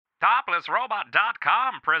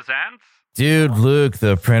ToplessRobot.com presents... Dude, Luke,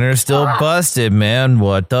 the printer's still busted, man.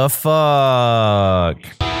 What the fuck?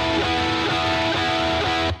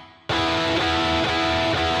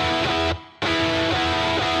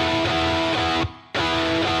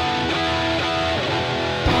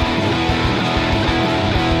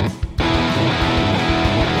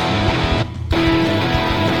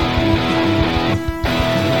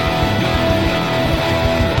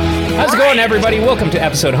 How's it going, everybody? Welcome to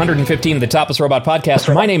episode 115 of the Topless Robot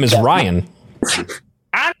Podcast. My name is Ryan.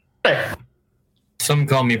 Some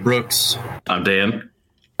call me Brooks. I'm Dan.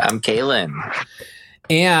 I'm Kalen.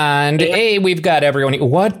 And, hey, we've got everyone.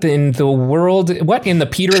 What in the world? What in the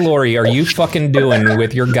Peter Lorre are you fucking doing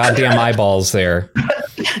with your goddamn eyeballs there?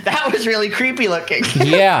 That was really creepy looking.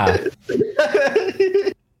 Yeah.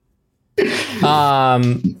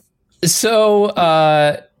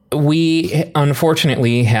 We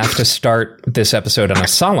unfortunately have to start this episode on a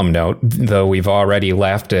solemn note, though we've already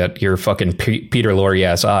laughed at your fucking Peter Lorre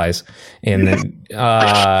ass eyes. And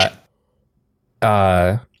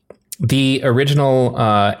the original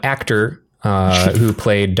actor who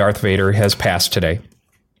played Darth Vader has passed today.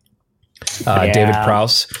 David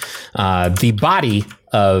Prowse, the body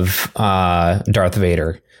of Darth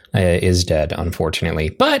Vader, is dead, unfortunately.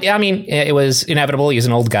 But, I mean, it was inevitable. He's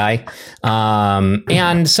an old guy.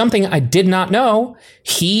 And something I did not know,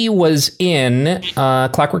 he was in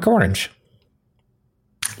Clockwork Orange.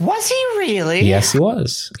 Was he really? Yes, he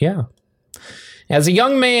was. Yeah. As a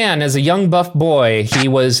young man, as a young buff boy, he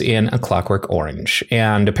was in A Clockwork Orange.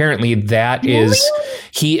 And apparently that is...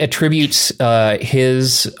 He attributes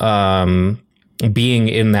his... being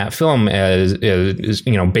in that film as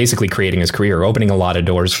you know, basically creating his career, opening a lot of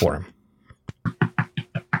doors for him.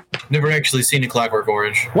 Never actually seen A Clockwork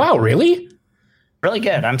Orange. Wow, really? Really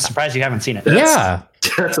good. I'm surprised you haven't seen it. Yeah.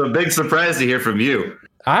 That's a big surprise to hear from you.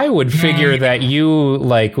 I would figure that you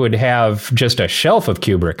would have just a shelf of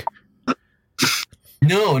Kubrick.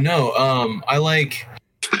 No. I like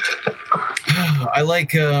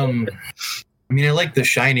The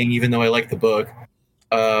Shining, even though I like the book.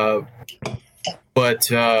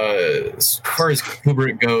 But as far as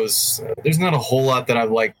Kubrick goes, there's not a whole lot that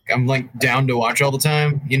I'm down to watch all the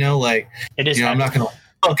time. You know, it is. You know, I'm not gonna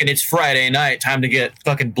fucking. It's Friday night, time to get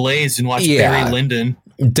fucking blazed and watch Barry Lyndon.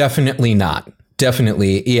 Definitely not.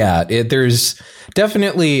 Definitely, yeah. There's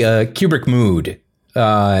definitely a Kubrick mood,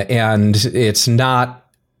 and it's not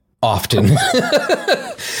often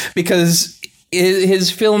because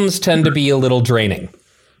his films tend to be a little draining.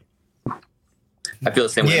 I feel the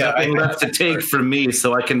same way. Yeah, nothing left to take from me,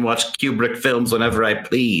 so I can watch Kubrick films whenever I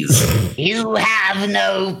please. You have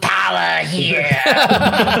no power here,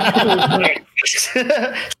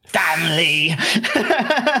 Stanley.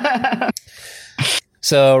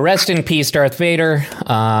 So rest in peace, Darth Vader.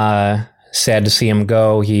 Sad to see him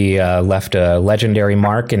go. He left a legendary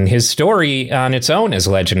mark, and his story on its own is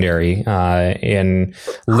legendary in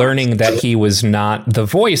learning that he was not the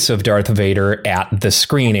voice of Darth Vader at the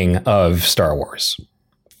screening of Star Wars.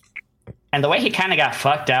 And the way he kind of got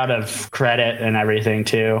fucked out of credit and everything,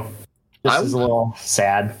 too. This is a little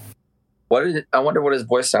sad. I wonder what his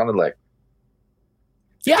voice sounded like.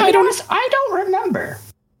 Yeah, I don't remember.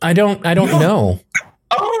 I don't know.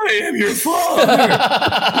 I am your father.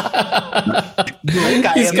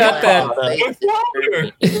 He's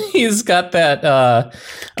got that.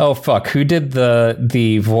 Oh fuck! Who did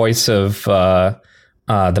the voice of the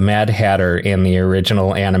Mad Hatter in the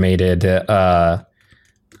original animated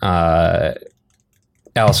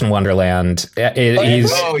Alice in Wonderland?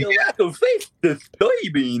 He's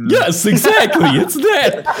yes, exactly.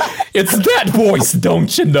 It's that voice,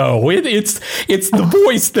 don't you know? It's the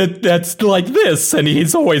voice that's like this, and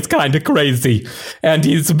he's always kind of crazy, and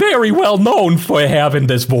he's very well known for having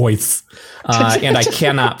this voice. And I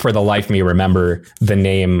cannot for the life of me remember the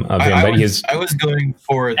name of him, but I was going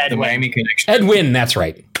for the Miami Connection. Edwin, that's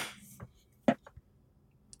right.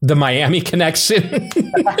 The Miami Connection.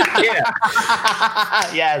 Yeah.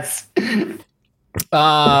 Yes.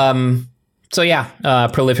 So yeah,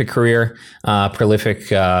 prolific career,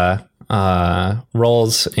 prolific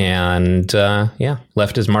roles, and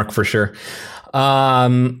left his mark for sure.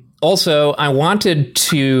 Also, I wanted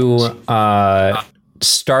to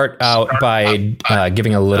start out by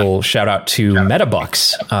giving a little shout out to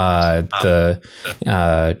Metabucks.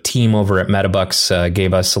 The team over at Metabucks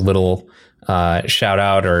gave us a little shout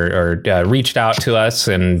out or reached out to us,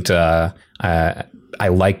 and I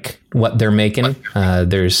like what they're making.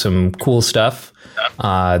 There's some cool stuff.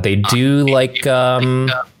 They do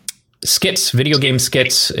skits, video game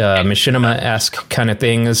skits, machinima-esque kind of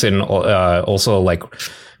things, and also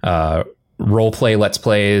role play Let's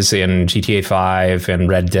Plays in GTA 5 and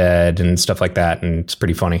Red Dead and stuff like that, and it's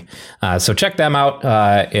pretty funny. So check them out.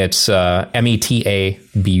 It's METABUCKS.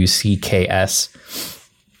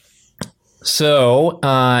 So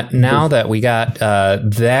now that we got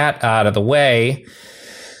that out of the way,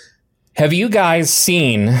 have you guys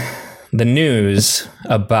seen the news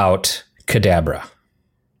about Kadabra?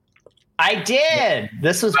 I did.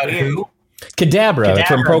 This was weird. Who? Kadabra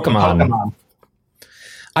from Pokemon.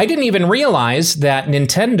 I didn't even realize that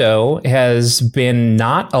Nintendo has been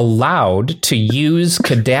not allowed to use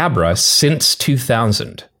Kadabra since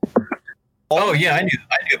 2000. Oh yeah, I knew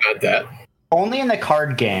about that. Only in the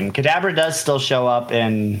card game. Kadabra does still show up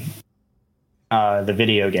in the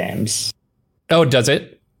video games. Oh, does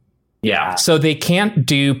it? Yeah. So they can't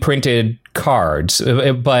do printed cards,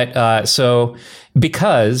 but so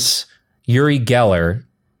because Uri Geller,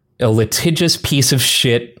 a litigious piece of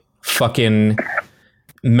shit, fucking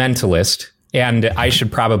mentalist, and I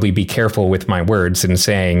should probably be careful with my words in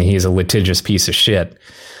saying he's a litigious piece of shit.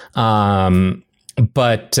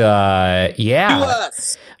 But yeah,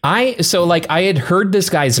 I had heard this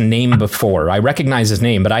guy's name before. I recognize his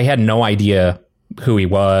name, but I had no idea who he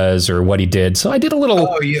was or what he did. So I did a little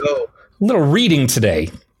reading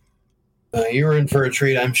today. You were in for a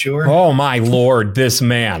treat, I'm sure. Oh my lord, this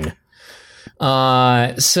man.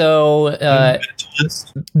 There's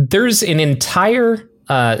an entire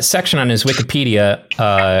section on his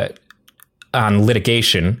Wikipedia on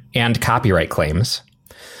litigation and copyright claims.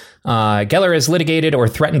 Geller has litigated or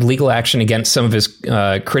threatened legal action against some of his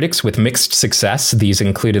critics with mixed success. These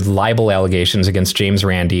included libel allegations against James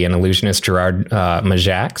Randi and illusionist Gerard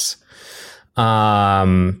Majax.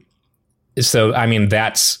 So, I mean,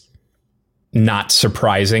 that's not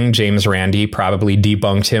surprising. James Randi probably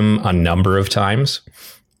debunked him a number of times.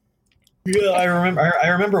 Yeah, I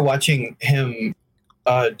remember watching him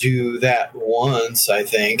do that once, I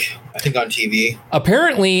think on TV.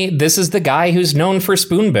 Apparently, this is the guy who's known for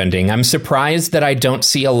spoon bending. I'm surprised that I don't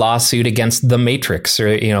see a lawsuit against The Matrix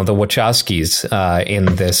or, the Wachowskis in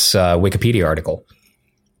this Wikipedia article.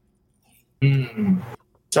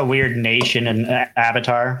 It's a weird nation in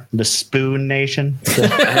Avatar, the Spoon Nation.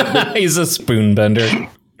 He's a spoon bender.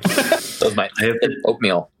 That was my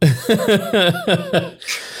oatmeal. The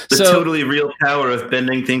totally real power of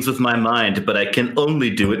bending things with my mind, but I can only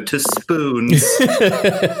do it to spoons.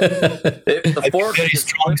 A very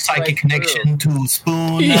strong psychic connection to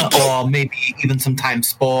spoon, or maybe even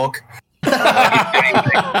sometimes spork. It's very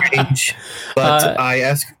strange, but I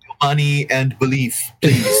ask for money and belief,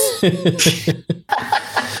 please.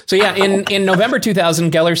 So yeah, in November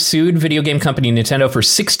 2000, Geller sued video game company Nintendo for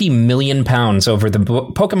 £60 million over the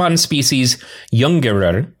Pokemon species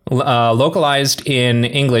Jungerer, localized in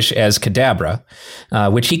English as Kadabra,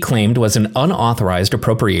 which he claimed was an unauthorized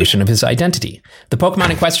appropriation of his identity. The Pokemon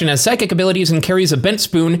in question has psychic abilities and carries a bent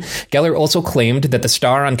spoon. Geller also claimed that the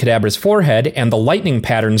star on Kadabra's forehead and the lightning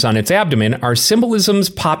patterns on its abdomen are symbolisms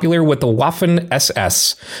popular with the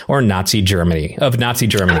Waffen-SS, or Nazi Germany.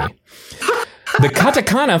 The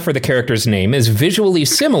katakana for the character's name is visually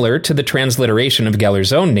similar to the transliteration of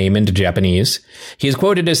Geller's own name into Japanese. He is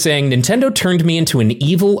quoted as saying, "Nintendo turned me into an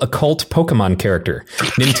evil occult Pokemon character.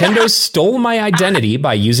 Nintendo stole my identity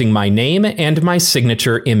by using my name and my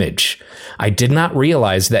signature image. I did not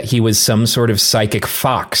realize that he was some sort of psychic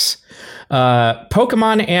fox."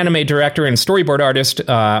 Pokemon anime director and storyboard artist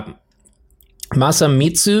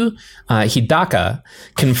Masamitsu Hidaka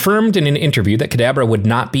confirmed in an interview that Kadabra would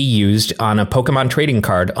not be used on a Pokemon trading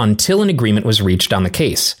card until an agreement was reached on the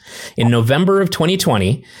case. In November of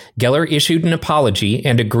 2020, Geller issued an apology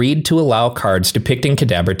and agreed to allow cards depicting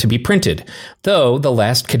Kadabra to be printed, though the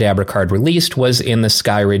last Kadabra card released was in the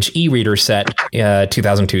Skyridge e-reader set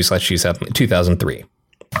 2002/2003.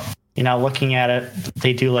 Looking at it,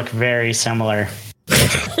 they do look very similar.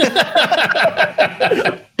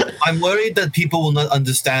 I'm worried that people will not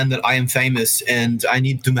understand that I am famous and I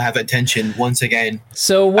need to have attention once again.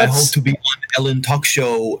 So I hope to be on Ellen talk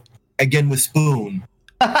show again with Spoon.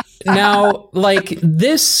 Now, like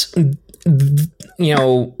this,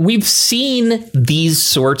 we've seen these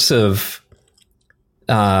sorts of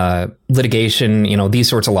litigation, these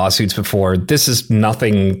sorts of lawsuits before. This is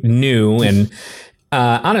nothing new, and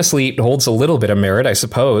honestly, it holds a little bit of merit, I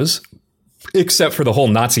suppose. Except for the whole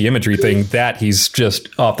Nazi imagery thing, that he's just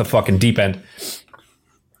off the fucking deep end.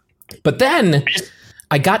 But then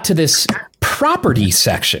I got to this property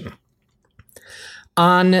section.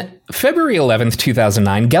 On February 11th,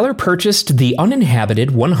 2009, Geller purchased the uninhabited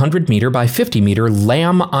 100-meter by 50-meter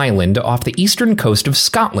Lamb Island off the eastern coast of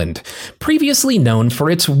Scotland, previously known for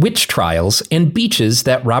its witch trials and beaches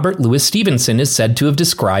that Robert Louis Stevenson is said to have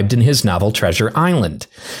described in his novel Treasure Island.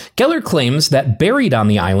 Geller claims that buried on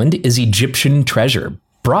the island is Egyptian treasure,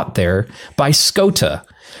 brought there by Scota,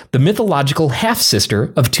 the mythological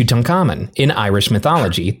half-sister of Tutankhamun in Irish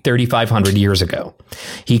mythology 3,500 years ago.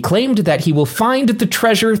 He claimed that he will find the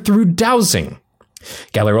treasure through dowsing.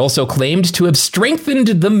 Geller also claimed to have strengthened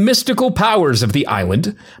the mystical powers of the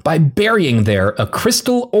island by burying there a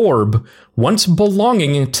crystal orb once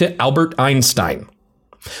belonging to Albert Einstein.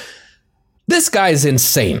 This guy's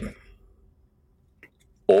insane.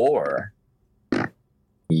 Or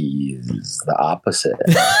he's the opposite.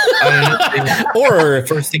 Or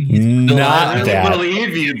first thing he's not I that. don't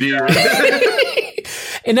believe you, dude.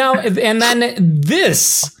 And then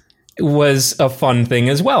this was a fun thing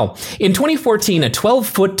as well. In 2014, a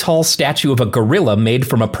 12-foot tall statue of a gorilla made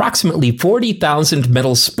from approximately 40,000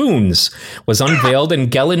 metal spoons was unveiled in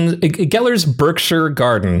Geller's Berkshire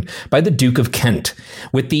garden by the Duke of Kent,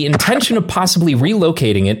 with the intention of possibly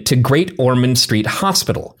relocating it to Great Ormond Street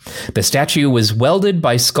Hospital. The statue was welded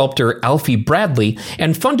by sculptor Alfie Bradley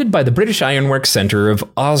and funded by the British Ironworks Centre of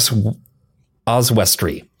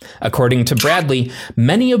Oswestry. According to Bradley,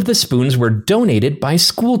 many of the spoons were donated by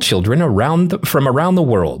school children from around the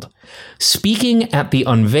world. Speaking at the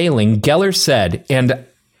unveiling, Geller said, and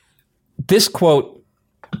this quote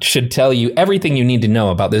should tell you everything you need to know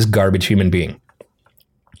about this garbage human being.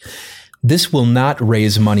 "This will not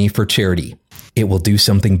raise money for charity. It will do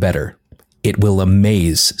something better. It will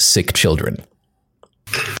amaze sick children."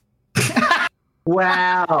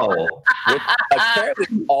 Wow. Which apparently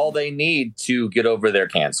all they need to get over their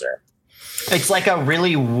cancer. It's like a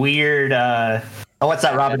really weird. What's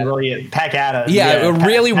that? Robin Williams, Patch Adams. Yeah, a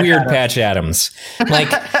really weird Patch Adams.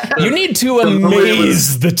 Like, you need to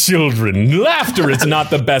amaze the children. Laughter is not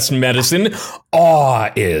the best medicine. Awe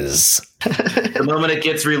is. The moment it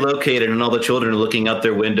gets relocated and all the children are looking out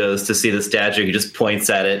their windows to see the statue, he just points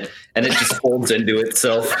at it and it just folds into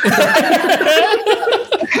itself.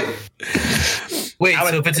 Wait,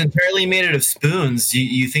 so if it's entirely made out of spoons,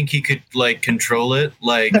 you think he could like control it,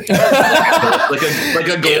 like like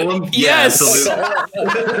a golem? Yes. Yeah,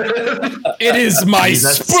 It is my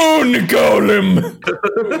spoon golem.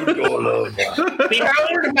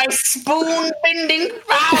 Behold my spoon bending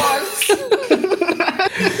powers.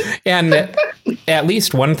 And at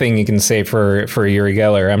least one thing you can say for Uri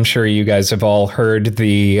Geller, I'm sure you guys have all heard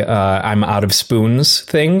the "I'm out of spoons"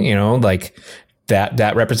 thing. You know, like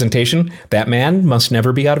that representation. That man must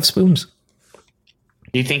never be out of spoons.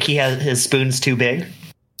 Do you think he has his spoons too big?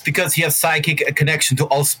 because he has psychic connection to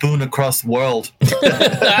all spoon across the world.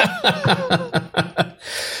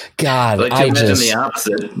 God, like to imagine the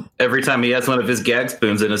opposite. Every time he has one of his gag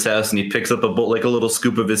spoons in his house and he picks up a bowl, like a little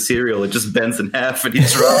scoop of his cereal, it just bends in half and he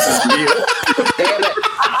drops his meal.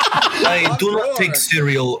 I do not take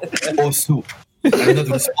cereal or soup. I'm not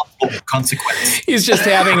responsible for consequence. He's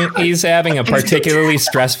having a particularly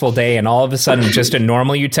stressful day, and all of a sudden, just a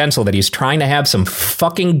normal utensil that he's trying to have some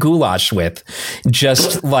fucking goulash with,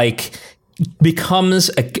 just like becomes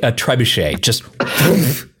a trebuchet. Just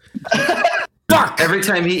fuck. Every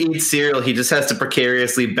time he eats cereal, he just has to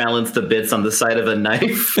precariously balance the bits on the side of a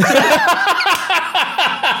knife.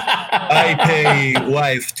 I pay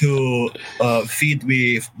wife to feed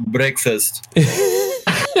me breakfast.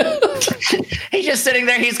 He's just sitting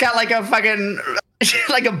there. He's got like a fucking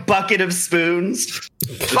like a bucket of spoons.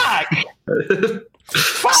 Fuck.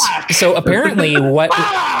 Fuck. So apparently, what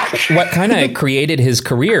kind of created his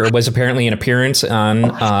career was apparently an appearance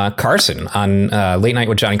on Carson, on Late Night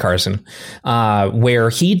with Johnny Carson, where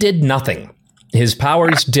he did nothing. His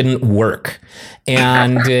powers didn't work,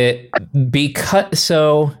 and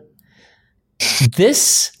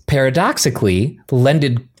this paradoxically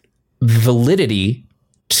lended validity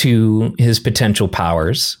to his potential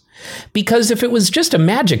powers, because if it was just a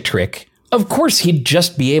magic trick, of course he'd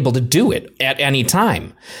just be able to do it at any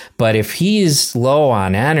time. But if he's low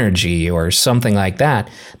on energy or something like that,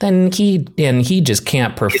 then he just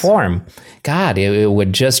can't perform. God, it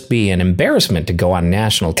would just be an embarrassment to go on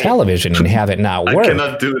national television and have it not work. I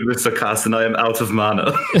cannot do it, Mr. Carson. I am out of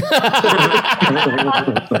mana.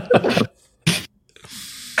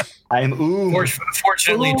 I'm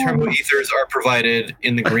Fortunately, turbo ethers are provided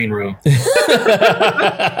in the green room.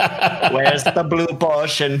 Where's the blue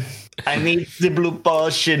potion? I need the blue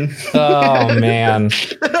potion. Oh man.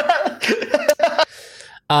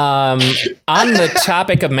 On the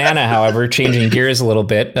topic of mana, however, changing gears a little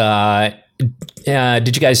bit,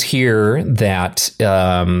 did you guys hear that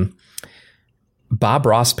Bob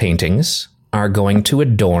Ross paintings are going to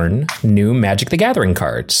adorn new Magic the Gathering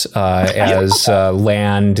cards as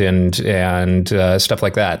land and stuff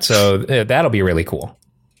like that? So that'll be really cool.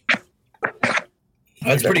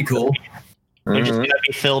 That's pretty cool. They're just going to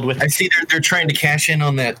be filled with. I see they're trying to cash in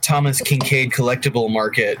on that Thomas Kincaid collectible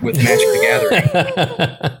market with Magic the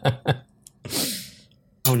Gathering.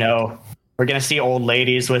 Oh no. We're going to see old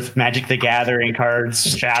ladies with Magic the Gathering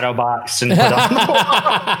cards, shadow box, and put on the wall.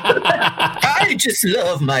 I just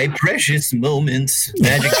love my precious moments,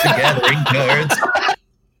 Magic the Gathering cards.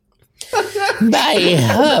 My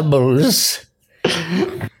hubbles.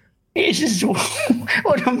 This is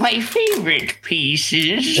one of my favorite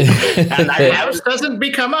pieces. And the house doesn't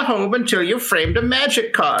become a home until you've framed a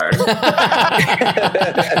magic card.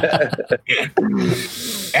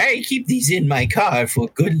 I keep these in my car for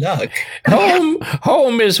good luck.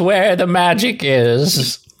 Home is where the magic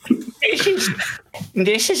is.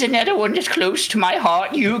 This is another one that's close to my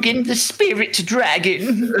heart, Yugen the Spirit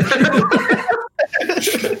Dragon.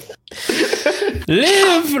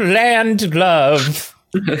 Live, land, love.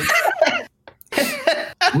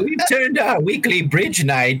 We've turned our weekly bridge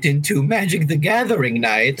night into Magic the Gathering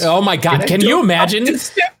night. Oh my God! Can you imagine?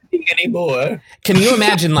 Anymore? Can you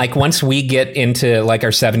imagine, like, once we get into like our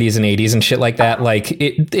 70s and 80s and shit like that, like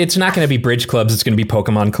it's not going to be bridge clubs; it's going to be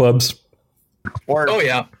Pokemon clubs. Or oh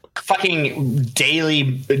yeah, fucking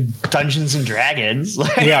daily Dungeons and Dragons.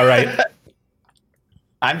 Yeah, right.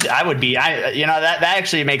 I would be, that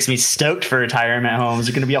actually makes me stoked for retirement homes.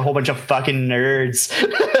 There's going to be a whole bunch of fucking nerds.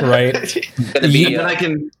 Right. Then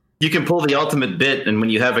you can pull the ultimate bit, and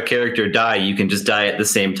when you have a character die, you can just die at the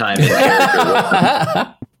same time.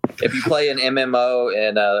 If you play an MMO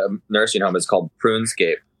in a nursing home, it's called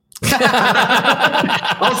Prunescape.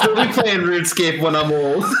 Also, we play in RuneScape when I'm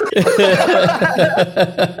old.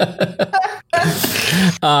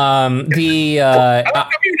 How come you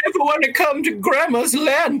never want to come to Grandma's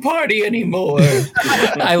LAN party anymore?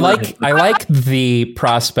 I like the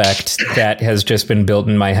prospect that has just been built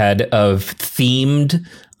in my head of themed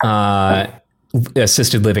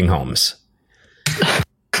assisted living homes.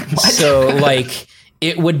 So, like,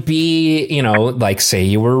 it would be, like, say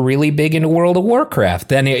you were really big into World of Warcraft,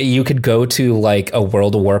 then you could go to like a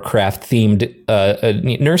World of Warcraft themed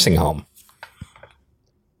nursing home.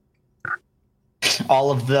 All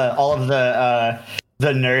of the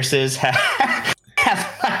nurses have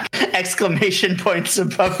like exclamation points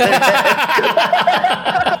above their head.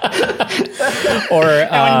 Or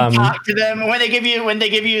when you talk to them, when they give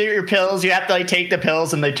you your pills, you have to like take the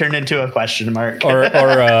pills and they turn into a question mark. or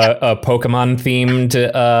a Pokemon themed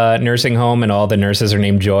nursing home, and all the nurses are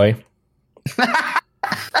named Joy.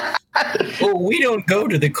 Oh, we don't go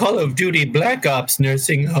to the Call of Duty Black Ops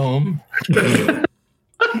nursing home.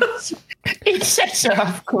 It sets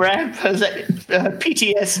off Grandpa's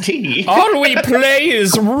PTSD. All we play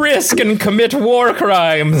is risk and commit war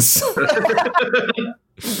crimes.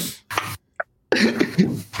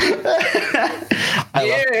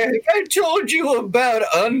 I told you about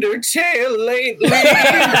Undertale lately.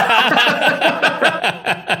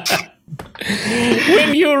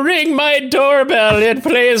 When you ring my doorbell, it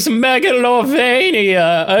plays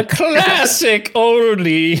Megalovania, a classic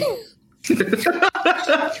oldie.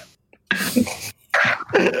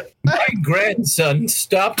 My grandson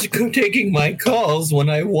stopped taking my calls when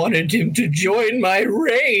I wanted him to join my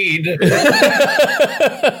raid.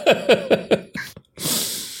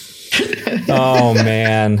 Oh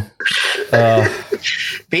man,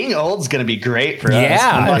 being old is going to be great for us.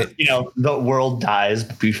 Yeah, unless, the world dies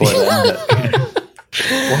before then. But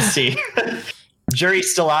we'll see.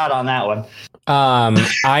 Jury's still out on that one.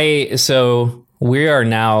 So we are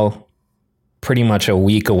now pretty much a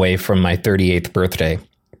week away from my 38th birthday.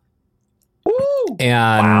 Ooh,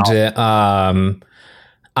 and wow.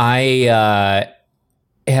 I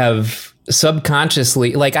have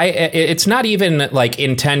subconsciously, like, it's not even like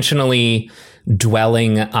intentionally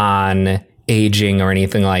dwelling on aging or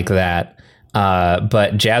anything like that.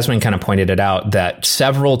 But Jasmine kind of pointed it out that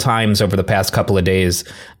several times over the past couple of days,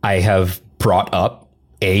 I have brought up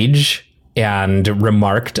age and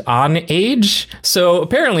remarked on age. So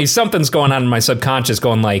apparently something's going on in my subconscious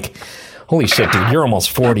going like, holy shit, dude, you're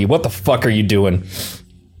almost 40. What the fuck are you doing?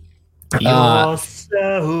 You're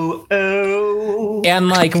so old. And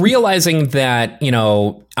like realizing that,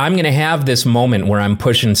 I'm going to have this moment where I'm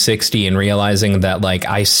pushing 60 and realizing that like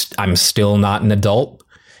I'm still not an adult.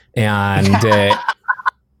 And,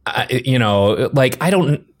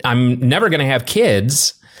 I'm never going to have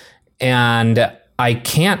kids. And I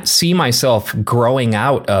can't see myself growing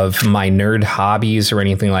out of my nerd hobbies or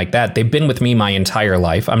anything like that. They've been with me my entire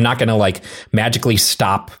life. I'm not going to like magically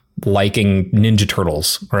stop liking Ninja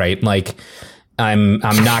Turtles, right? Like I'm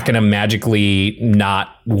not going to magically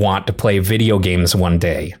not want to play video games one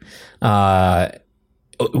day. I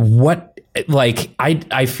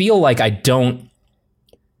feel like I don't,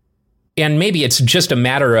 and maybe it's just a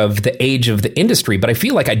matter of the age of the industry, but I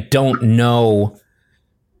feel like I don't know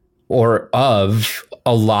or of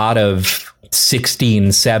a lot of 16,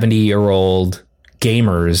 70-year-old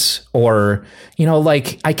gamers, or, you know,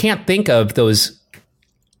 like I can't think of those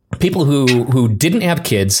people who didn't have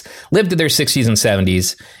kids, lived to their 60s and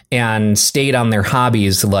 70s, and stayed on their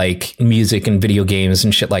hobbies like music and video games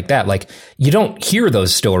and shit like that. Like, you don't hear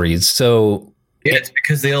those stories. So yeah, it's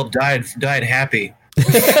because they all died happy.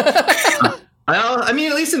 I mean,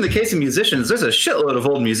 at least in the case of musicians, there's a shitload of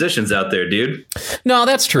old musicians out there, dude. No,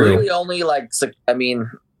 that's true. Really only like, I mean,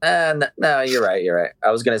 no, you're right.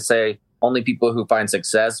 I was going to say only people who find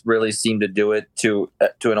success really seem to do it to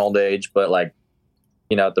an old age. But like,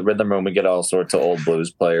 you know, at the Rhythm Room, we get all sorts of old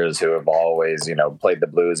blues players who have always, you know, played the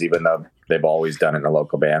blues, even though they've always done it in a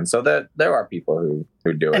local band. So that there are people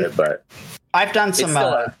who do it, but I've done some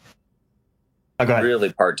go ahead.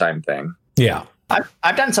 Really part-time thing. Yeah.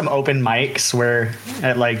 I've done some open mics where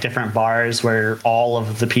at like different bars where all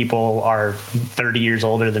of the people are 30 years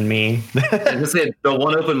older than me. I was gonna say, the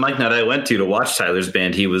one open mic night I went to watch Tyler's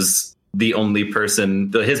band, he was the only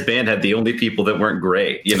person. His band had the only people that weren't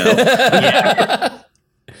gray. You know. Yeah.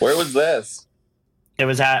 Where was this? It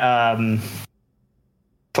was at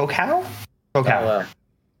Focal? Right?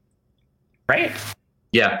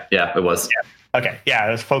 Yeah, it was. Yeah. Okay, yeah,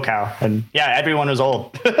 it was Focal, and yeah, everyone was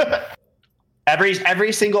old.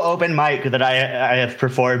 Every single open mic that I have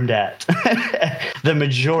performed at, the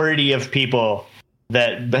majority of people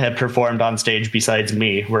that have performed on stage besides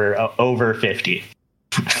me were over 50.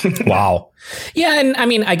 Wow. Yeah, and I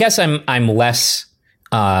mean, I guess I'm less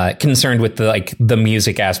concerned with the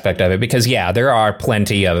music aspect of it, because yeah, there are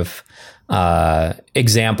plenty of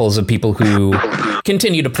examples of people who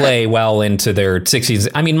continue to play well into their 60s.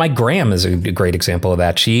 I mean, my Graham is a great example of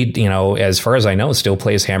that. She, you know, as far as I know, still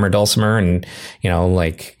plays hammer dulcimer and, you know,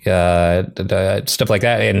 like stuff like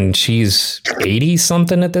that. And she's 80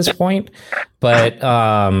 something at this point. But,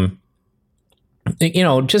 you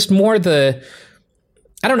know, just more I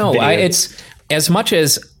don't know. It's as much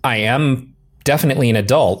as I am definitely an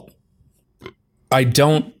adult, I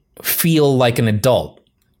don't feel like an adult.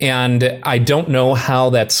 And I don't know how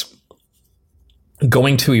that's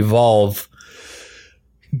going to evolve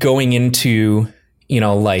going into, you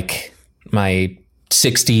know, like my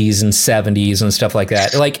 60s and 70s and stuff like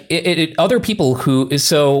that. Like other people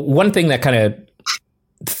so one thing that kind of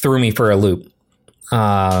threw me for a loop,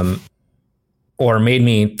 or made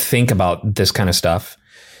me think about this kind of stuff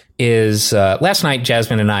is last night,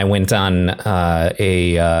 Jasmine and I went on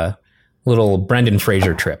a little Brendan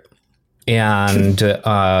Fraser trip. And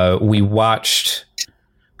we watched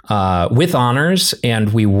With Honors,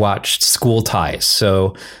 and we watched School Ties.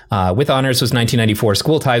 So With Honors was 1994.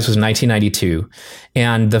 School Ties was 1992.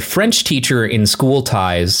 And the French teacher in School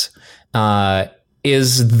Ties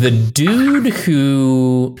is the dude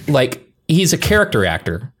who, like, he's a character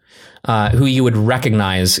actor who you would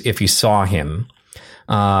recognize if you saw him.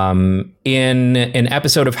 In an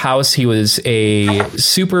episode of House, he was a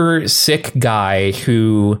super sick guy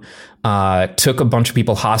who took a bunch of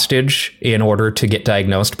people hostage in order to get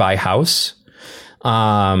diagnosed by House.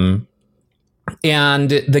 And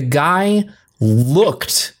the guy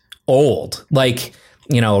looked old, like,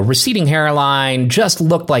 you know, receding hairline, just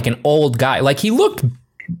looked like an old guy. Like, he looked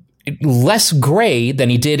less gray than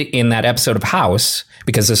he did in that episode of House,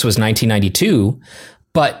 because this was 1992,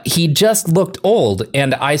 but he just looked old.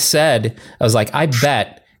 And I was like, I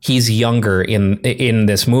bet he's younger in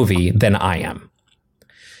this movie than I am.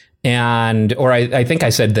 Or I think I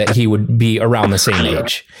said that he would be around the same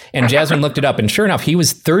age. And Jasmine looked it up, and sure enough, he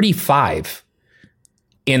was 35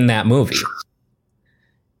 in that movie.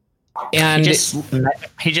 And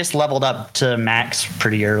he just leveled up to Max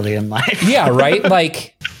pretty early in life. Yeah, right?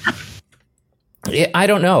 Like, I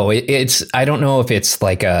don't know. I don't know if it's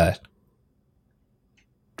like a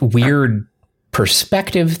weird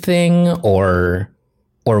perspective thing or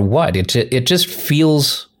what. It just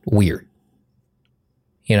feels weird.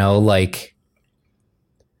 You know, like,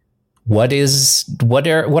 what are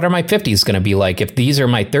my 50s going to be like if these are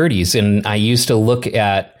my 30s? And I used to look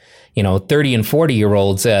at, you know, 30 and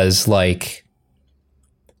 40-year-olds as like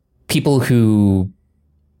people who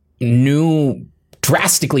knew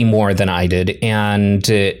drastically more than I did, and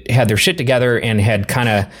had their shit together and had kind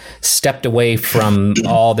of stepped away from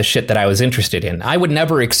all the shit that I was interested in. I would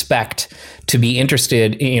never expect to be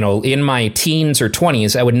interested, in my teens or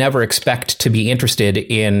 20s, I would never expect to be interested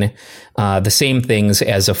in the same things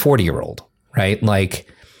as a 40-year-old, right? Like,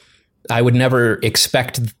 I would never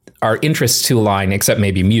expect our interests to align, except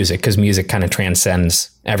maybe music, because music kind of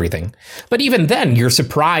transcends everything. But even then, you're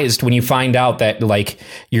surprised when you find out that, like,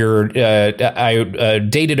 I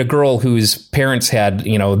dated a girl whose parents had,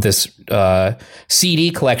 this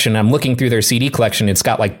CD collection. I'm looking through their CD collection. It's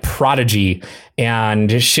got like Prodigy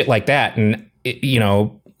and shit like that. And,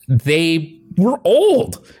 they were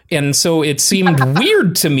old. And so it seemed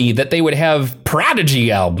weird to me that they would have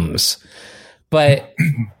Prodigy albums. But,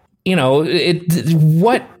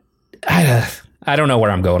 I don't know where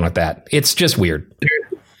I'm going with that. It's just weird.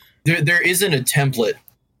 There isn't a template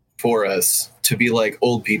for us to be like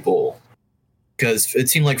old people, because it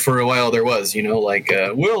seemed like for a while there was,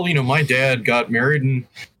 my dad got married and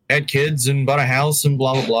had kids and bought a house and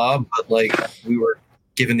blah, blah, blah. But like, we were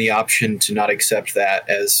given the option to not accept that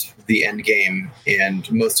as the end game,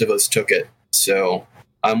 and most of us took it. So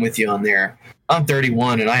I'm with you on there. I'm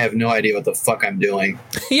 31 and I have no idea what the fuck I'm doing.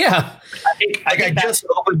 Yeah. I just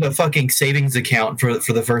opened a fucking savings account for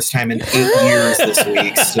the first time in 8 years this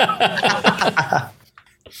week. So.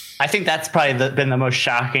 I think that's probably been the most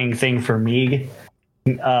shocking thing for me.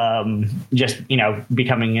 Getting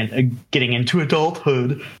into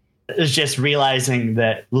adulthood is just realizing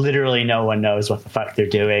that literally no one knows what the fuck they're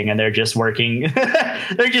doing, and they're just working.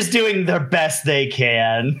 They're just doing their best they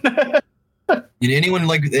can. Anyone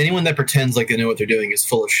that pretends like they know what they're doing is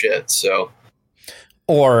full of shit. So,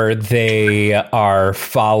 or they are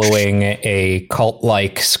following a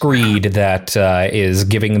cult-like screed that is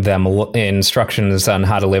giving them instructions on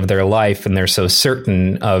how to live their life, and they're so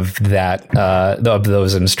certain of that of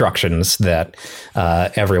those instructions that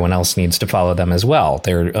everyone else needs to follow them as well.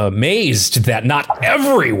 They're amazed that not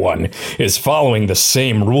everyone is following the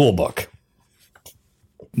same rule book.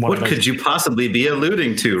 What could you possibly be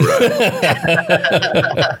alluding to, Ryan?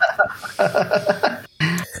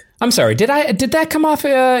 I'm sorry. Did that come off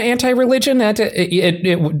anti-religion?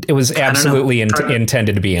 It was absolutely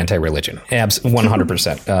intended to be anti-religion.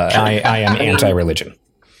 100%. I am anti-religion.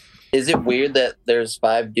 Is it weird that there's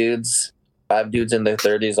five dudes in their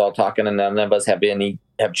 30s all talking, and none of us have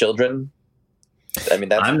children? I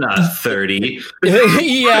mean, I'm not 30.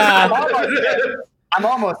 Yeah. I'm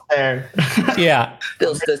almost there. Yeah.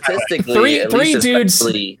 Still statistically, three dudes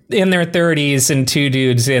in their 30s and 2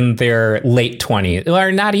 dudes in their late 20s. Or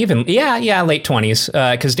not even. Yeah, late 20s.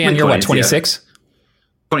 Because Dan, you're what, 26? Yeah.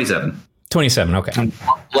 27. 27, okay.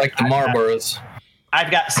 Like the Marlboros. I've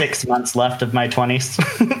got 6 months left of my 20s.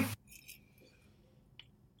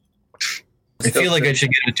 I feel like I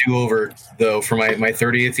should get a do-over, though, for my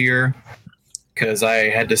 30th year. Because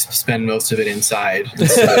I had to spend most of it inside.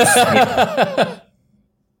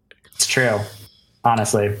 It's true.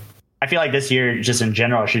 Honestly, I feel like this year, just in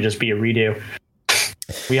general, should just be a redo.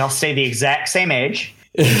 We all stay the exact same age.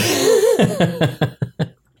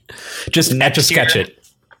 Just etch a sketch it.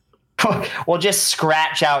 We'll just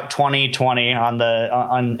scratch out 2020 in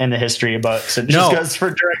the history books. It just goes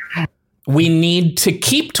for during. We need to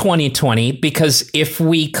keep 2020, because if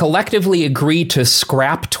we collectively agree to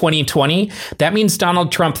scrap 2020, that means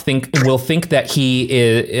Donald Trump will think that he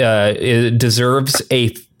deserves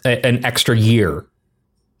an extra year.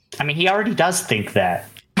 I mean, he already does think that.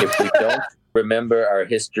 If we don't remember our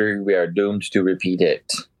history, we are doomed to repeat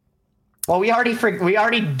it. Well, we already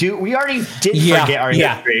did forget our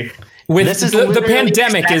history. The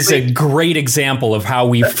pandemic is a great example of how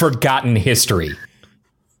we've forgotten history.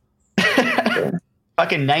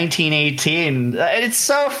 Fucking 1918. It's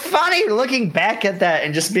so funny looking back at that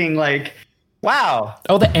and just being like, wow.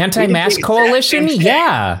 Oh, the anti-mask coalition?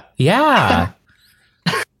 Yeah.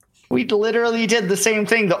 We literally did the same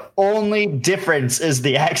thing. The only difference is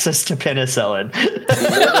the access to penicillin.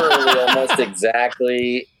 Literally almost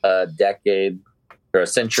exactly a decade or a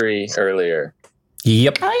century earlier.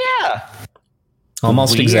 Yep. Oh, yeah.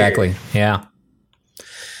 Almost Weird. Exactly. Yeah.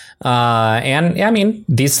 And I mean,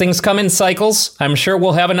 these things come in cycles. I'm sure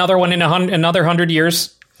we'll have another one in another 100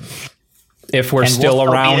 years if we're still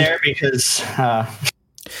around. Be there because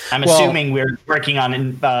I'm assuming we're working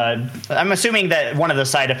on. I'm assuming that one of the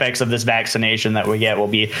side effects of this vaccination that we get will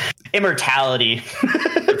be immortality.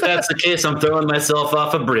 If that's the case, I'm throwing myself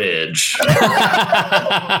off a bridge.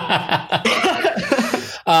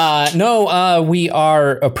 No, we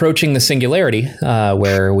are approaching the singularity,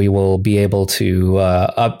 where we will be able to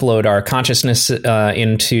upload our consciousness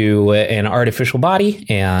into an artificial body,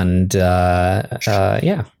 and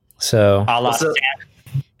yeah. So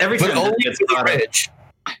every time this gets brought up,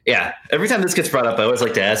 every time this gets brought up, I always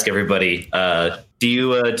like to ask everybody: do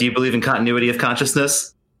you believe in continuity of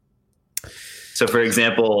consciousness? So, for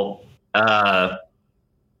example,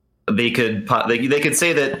 they could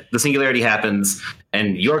say that the singularity happens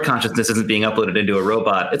and your consciousness isn't being uploaded into a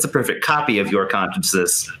robot. It's a perfect copy of your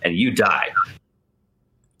consciousness, and you die.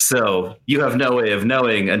 So you have no way of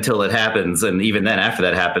knowing until it happens, and even then, after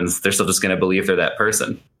that happens, they're still just going to believe they're that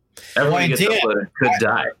person. Everyone gets uploaded could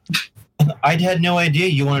die. I had no idea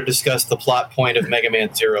you want to discuss the plot point of Mega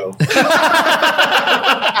Man Zero.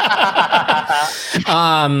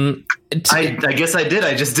 I guess I did.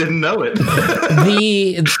 I just didn't know it.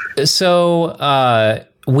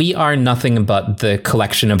 We are nothing but the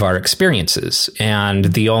collection of our experiences, and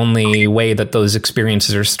the only way that those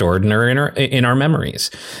experiences are stored are in our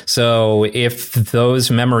memories. So if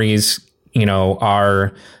those memories,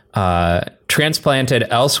 are transplanted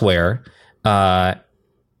elsewhere,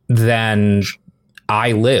 then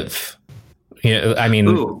I live.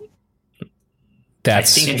 Ooh.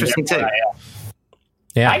 That's interesting take.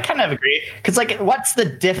 Yeah, I kind of agree. Because, what's the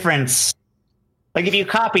difference? If you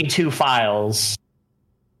copy two files,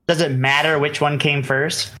 does it matter which one came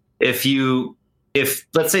first? If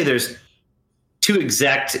let's say there's two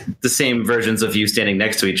the same versions of you standing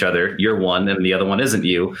next to each other, you're one and the other one isn't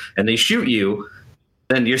you, and they shoot you,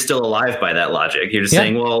 then you're still alive by that logic. You're just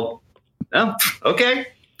saying, well, oh, okay.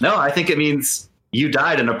 No, I think it means you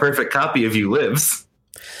died and a perfect copy of you lives.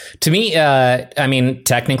 To me,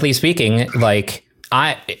 technically speaking,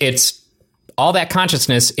 it's all that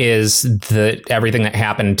consciousness is everything that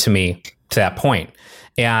happened to me to that point.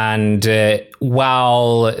 And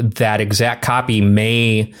while that exact copy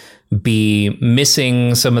may be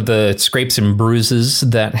missing some of the scrapes and bruises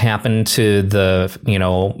that happened to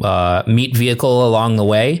the meat vehicle along the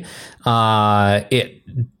way,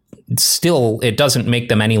 it doesn't make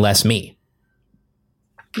them any less me.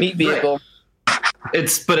 Meat vehicle.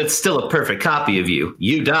 But it's still a perfect copy of you.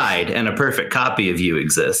 You died, and a perfect copy of you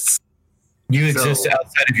exists. You exist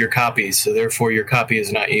outside of your copies, so therefore your copy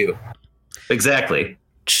is not you. Exactly.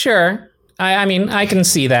 Sure. I can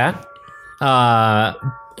see that.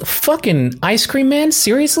 Fucking Ice Cream Man?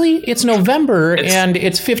 Seriously? It's November and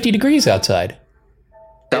it's 50 degrees outside.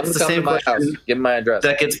 It's the same question. Give me my address.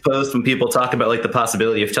 That gets posed when people talk about the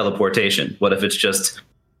possibility of teleportation. What if it's just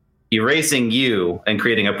erasing you and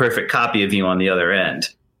creating a perfect copy of you on the other end?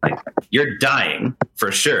 You're dying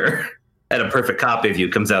for sure, and a perfect copy of you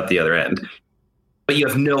comes out the other end. But you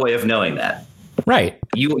have no way of knowing that. Right.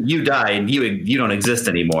 You die and you don't exist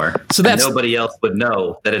anymore. So nobody else would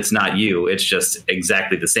know that it's not you. It's just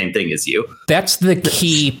exactly the same thing as you. That's the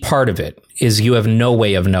key part of it, is you have no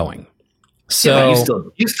way of knowing.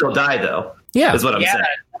 So you still die though. Yeah. Is what I'm saying.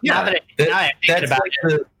 Yeah.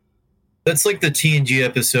 That's like the TNG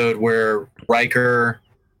episode where Riker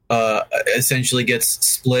essentially gets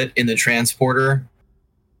split in the transporter,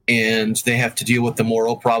 and they have to deal with the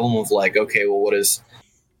moral problem of okay, well, what is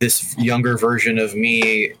this younger version of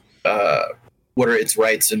me? What are its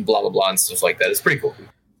rights and blah blah blah and stuff like that? It's pretty cool.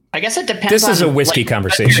 I guess it depends. This is a whiskey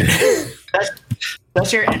conversation.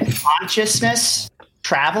 Does your consciousness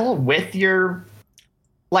travel with your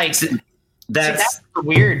That's the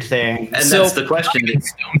weird thing. And that's the question.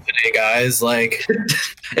 Today, guys,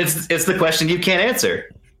 it's the question you can't answer,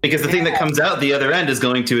 because the thing that comes out the other end is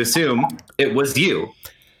going to assume it was you.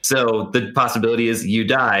 So the possibility is you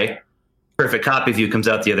die, perfect copy of you comes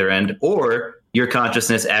out the other end, or your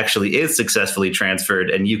consciousness actually is successfully transferred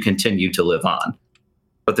and you continue to live on.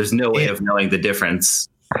 But there's no way of knowing the difference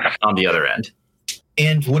on the other end.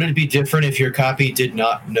 And would it be different if your copy did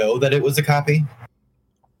not know that it was a copy?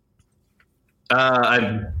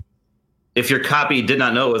 If your copy did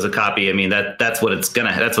not know it was a copy, that's what's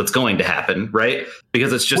going to happen, right?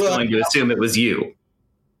 Because it's just going to assume it was you.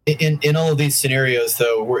 In all of these scenarios,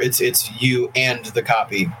 though, where it's you and the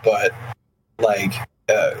copy, but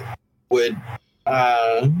would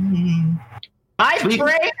my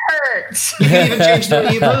brain hurts. You can even change the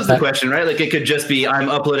way you pose the question, right? It could just be, I'm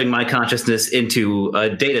uploading my consciousness into a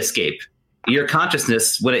datascape. Your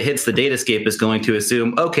consciousness, when it hits the datascape, is going to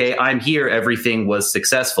assume, okay, I'm here, everything was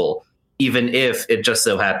successful, even if it just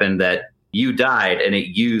so happened that you died and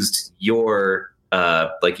it used your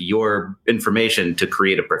information to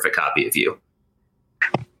create a perfect copy of you.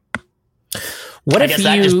 What if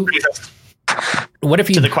you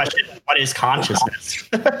to the question, what is consciousness?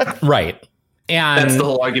 Right. And that's the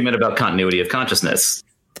whole argument about continuity of consciousness.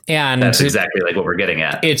 And that's exactly like what we're getting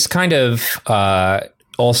at. It's kind of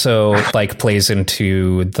also like plays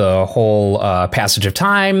into the whole passage of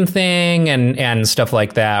time thing and stuff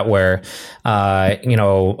like that, where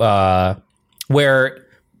where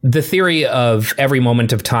the theory of every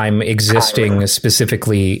moment of time existing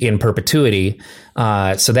specifically in perpetuity.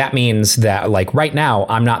 So that means that, like, right now,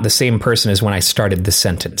 I'm not the same person as when I started the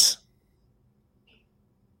sentence.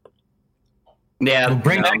 Yeah,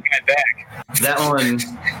 bring that guy back. That one,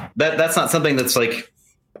 that's not something that's like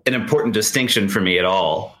an important distinction for me at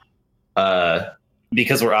all,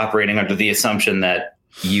 because we're operating under the assumption that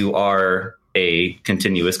you are a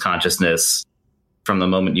continuous consciousness from the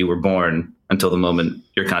moment you were born until the moment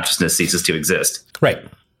your consciousness ceases to exist. Right.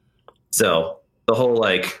 So the whole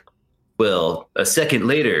like, well, a second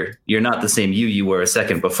later, you're not the same you were a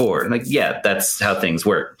second before. Like, yeah, that's how things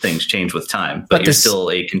work. Things change with time, but you're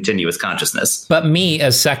still a continuous consciousness. But me,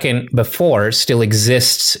 a second before, still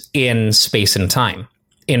exists in space and time,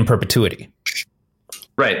 in perpetuity.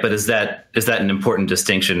 Right, but is that an important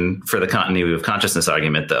distinction for the continuity of consciousness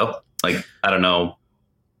argument, though? Like, I don't know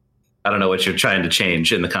what you're trying to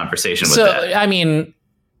change in the conversation with that. So, I mean,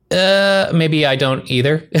 maybe I don't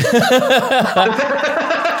either.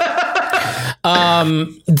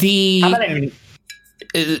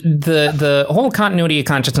 The whole continuity of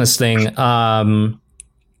consciousness thing,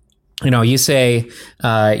 you say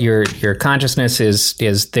your consciousess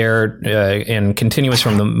is there and continuous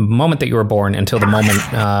from the moment that you were born until the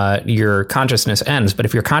moment your consciousness ends. But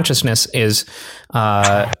if your consciousness is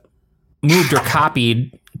moved or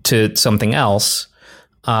copied to something else,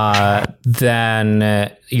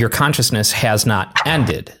 then your consciousness has not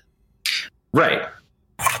ended. Right.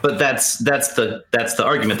 But that's the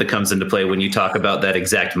argument that comes into play when you talk about that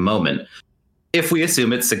exact moment. If we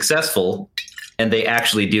assume it's successful and they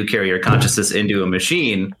actually do carry your consciousness into a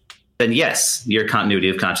machine, then yes, your continuity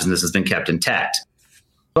of consciousness has been kept intact.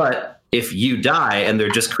 But if you die and they're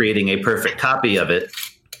just creating a perfect copy of it,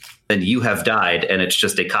 then you have died and it's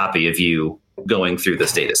just a copy of you going through the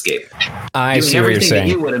state escape. I see what you're saying. Doing everything that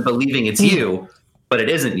you would and believing it's you, but it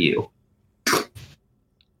isn't you.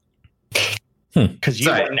 Because you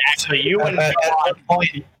wouldn't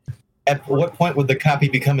at what point would the copy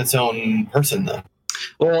become its own person, though?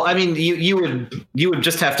 Well, I mean, you would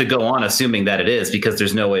just have to go on assuming that it is, because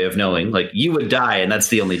there's no way of knowing. Like, you would die, and that's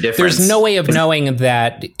the only difference. There's no way of knowing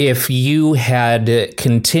that if you had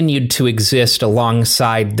continued to exist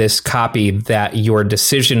alongside this copy, that your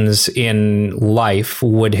decisions in life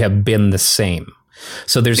would have been the same.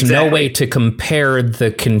 So there's no way to compare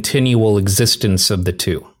the continual existence of the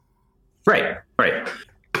two. Right.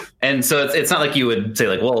 And so it's not like you would say,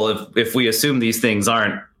 like, well, if we assume these things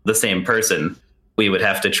aren't the same person, we would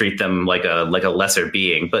have to treat them like a lesser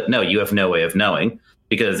being. But no, you have no way of knowing,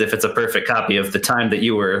 because if it's a perfect copy of the time that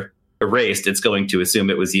you were erased, it's going to assume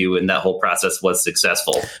it was you, and that whole process was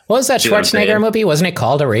successful. What was that Schwarzenegger movie? Wasn't it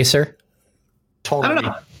called Eraser? Totally. I don't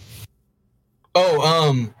know.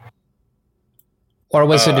 Oh, or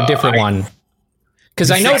was it a different one? Because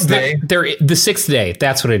I know the Sixth Day.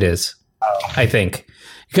 That's what it is. I think.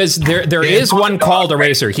 Because there is one called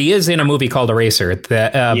Eraser. He is in a movie called Eraser,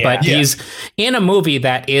 but he's in a movie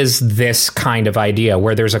that is this kind of idea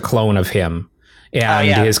where there's a clone of him, and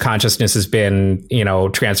his consciousness has been,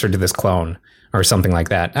 transferred to this clone or something like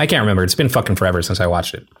that. I can't remember. It's been fucking forever since I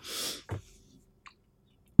watched it.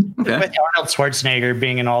 Okay. With Arnold Schwarzenegger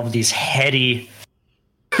being in all of these heady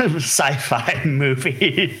sci-fi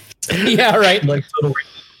movies. Yeah, right.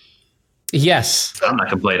 Yes. I'm not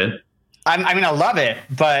complaining. I mean, I love it,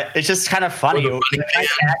 but it's just kind of funny. The kind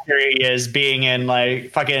of actor he is being in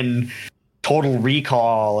like fucking Total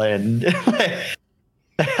Recall and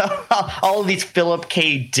all of these Philip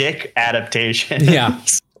K. Dick adaptations. Yeah.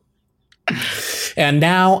 And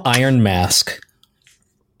now Iron Mask.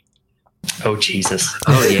 Oh, Jesus.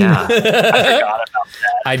 Oh, yeah. I forgot about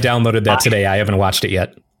that. I downloaded that today. I haven't watched it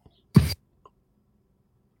yet.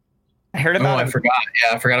 I heard about it. I forgot.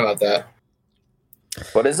 Yeah, I forgot about that.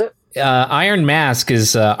 What is it? Iron Mask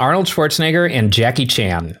is Arnold Schwarzenegger and Jackie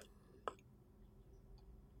Chan.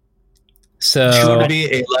 So it's going to be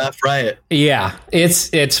a laugh riot. Yeah,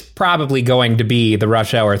 it's probably going to be the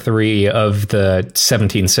Rush Hour 3 of the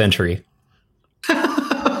 17th century.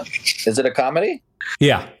 Is it a comedy?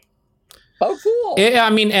 Yeah. Oh, cool. I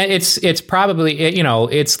mean, it's probably,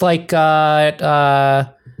 it's like Shanghai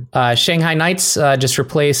Nights. Just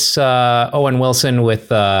replace Owen Wilson with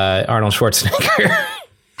Arnold Schwarzenegger.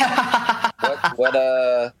 What?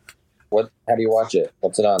 How do you watch it?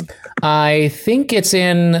 What's it on? I think it's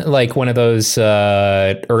in like one of those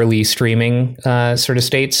early streaming sort of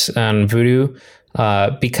states on Vudu,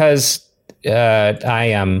 because I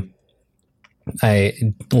am.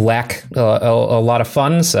 I lack a lot of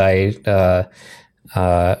funds. I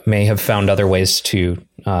may have found other ways to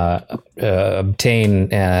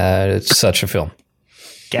obtain such a film.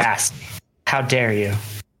 Gasp. How dare you?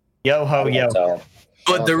 Yo ho yo.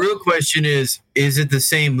 But the real question is it the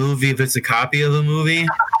same movie if it's a copy of a movie?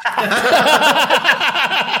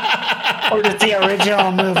 Or does the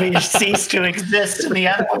original movie cease to exist in the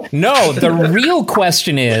other one? No, the real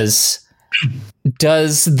question is,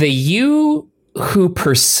 does the you who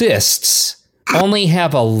persists only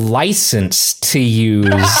have a license to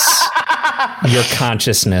use your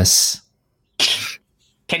consciousness?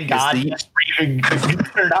 Can God just even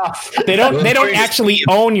turn off? They don't actually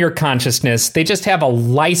own your consciousness. They just have a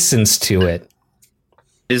license to it.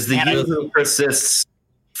 Is the you who persists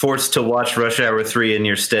forced to watch Rush Hour 3 in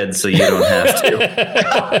your stead so you don't have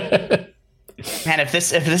to? Man, if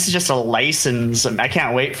this is just a license, I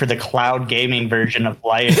can't wait for the cloud gaming version of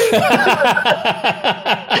Life.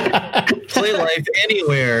 Play Life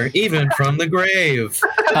anywhere, even from the grave.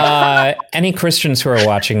 Any Christians who are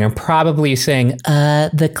watching are probably saying,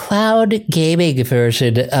 the cloud gaming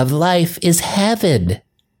version of Life is heaven.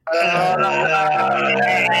 No.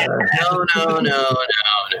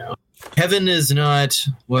 Heaven is not.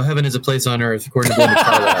 Well, heaven is a place on earth, according to Linda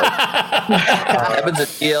Carlisle. Heaven's a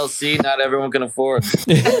DLC not everyone can afford.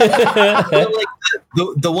 Like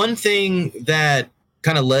the one thing that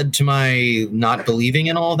kind of led to my not believing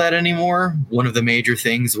in all that anymore, one of the major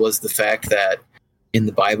things was the fact that in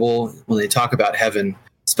the Bible, when they talk about heaven,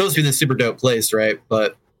 it's supposed to be this super dope place, right?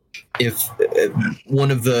 But if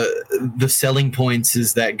one of the selling points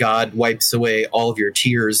is that God wipes away all of your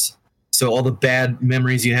tears, so all the bad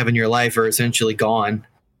memories you have in your life are essentially gone.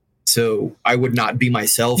 So I would not be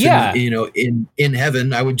myself. Yeah. In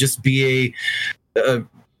heaven, I would just be a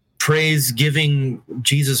praise-giving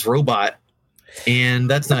Jesus robot, and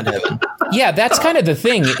that's not heaven. Yeah, that's kind of the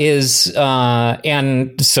thing is,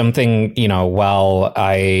 and something, while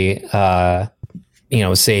I,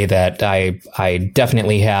 say that I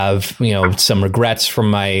definitely have, some regrets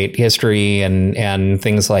from my history and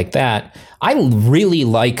things like that. I really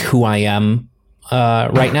like who I am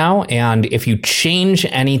right now. And if you change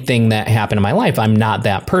anything that happened in my life, I'm not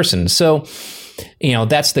that person. So,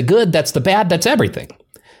 that's the good, that's the bad, that's everything.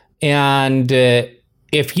 And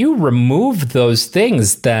if you remove those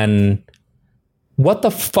things, then what the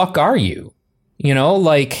fuck are you?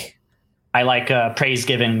 I like a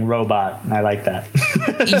praise-giving robot. I like that.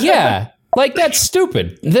 Yeah. Like, that's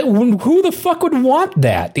stupid. Who the fuck would want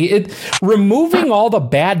that? Removing all the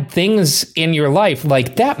bad things in your life,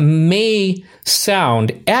 like, that may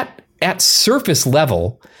sound at surface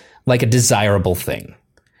level like a desirable thing.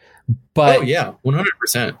 But oh yeah,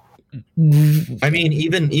 100%. I mean,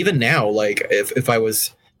 even now, like if I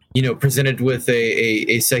was, presented with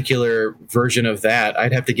a secular version of that,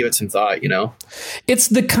 I'd have to give it some thought, It's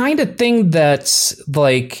the kind of thing that's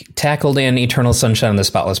like tackled in Eternal Sunshine of the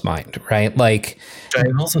Spotless Mind, right? Like, which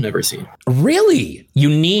I've also never seen. Really? You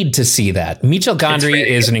need to see that. Michel Gondry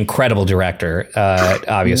is an incredible director,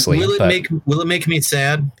 obviously. Will it make me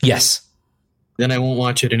sad? Yes. Then I won't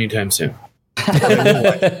watch it anytime soon.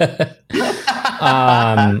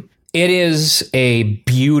 It is a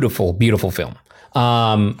beautiful, beautiful film.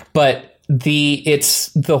 But it's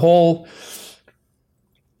the whole,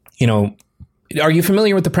 are you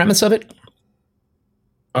familiar with the premise of it?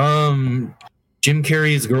 Jim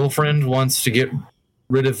Carrey's girlfriend wants to get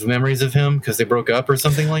rid of memories of him because they broke up or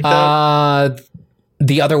something like that.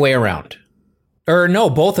 The other way around, or no,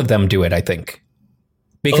 both of them do it, I think,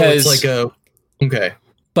 because it's like okay.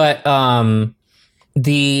 But,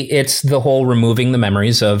 it's the whole removing the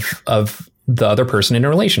memories of the other person in a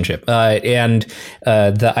relationship. And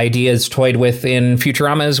the idea is toyed with in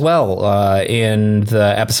Futurama as well, in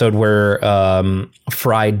the episode where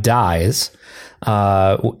Fry dies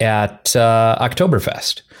at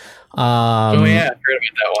Oktoberfest. Oh, yeah, I heard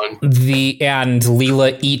about that one. And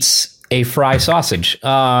Leela eats a Fry sausage.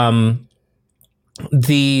 But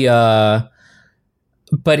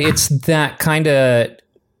it's that kind of,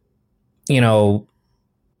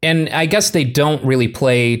 and I guess they don't really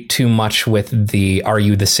play too much with the "are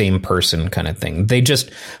you the same person" kind of thing. They just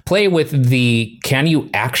play with the "can you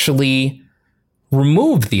actually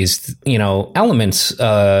remove these, elements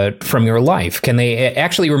from your life? Can they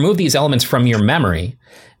actually remove these elements from your memory,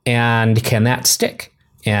 and can that stick?"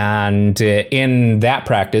 And in that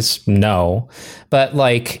practice, no. But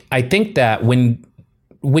like, I think that when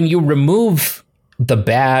you remove the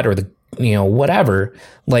bad or the whatever,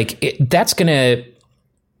 like that's gonna.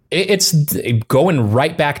 It's going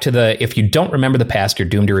right back to if you don't remember the past, you're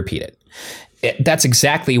doomed to repeat it. that's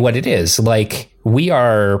exactly what it is. Like, we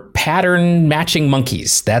are pattern matching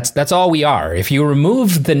monkeys. That's all we are. If you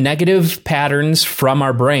remove the negative patterns from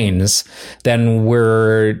our brains, then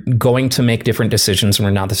we're going to make different decisions and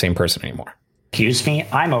we're not the same person anymore. Excuse me,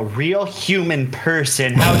 I'm a real human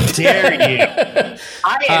person. How dare you?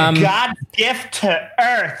 I am God's gift to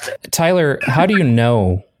Earth. Tyler, how do you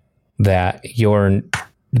know that you're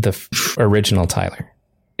the original Tyler?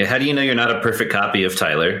 Yeah, how do you know you're not a perfect copy of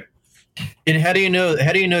Tyler? And how do you know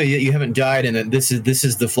you haven't died and that this is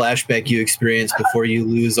the flashback you experienced before you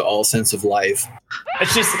lose all sense of life?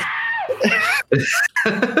 It's just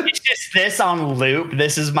it's just this on loop.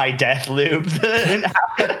 This is my death loop.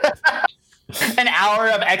 An hour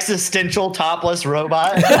of existential topless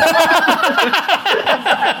robot.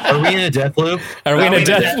 Are we in a death loop? Are we in a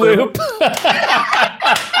death loop?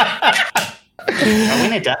 Are we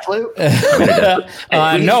in a death loop?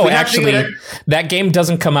 No, actually, that game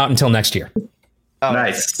doesn't come out until next year. Oh.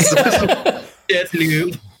 Nice. Death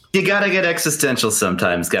loop. You gotta get existential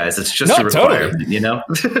sometimes, guys. It's just a requirement, totally. You know?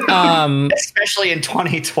 Especially in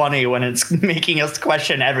 2020 when it's making us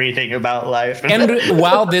question everything about life. And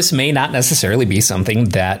while this may not necessarily be something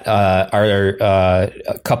that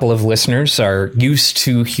a couple of listeners are used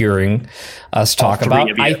to hearing us talk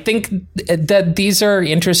about, I think that these are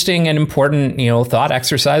interesting and important, thought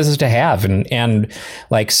exercises to have, and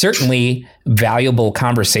like certainly valuable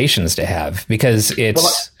conversations to have, because it's.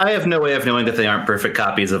 Well, I have no way of knowing that they aren't perfect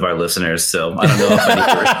copies of our listeners, so I don't know if I need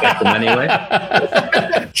to respect them anyway.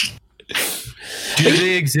 Do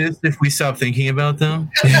they exist if we stop thinking about them?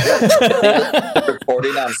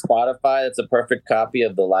 Recording on Spotify, it's a perfect copy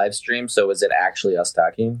of the live stream. So is it actually us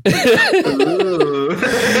talking?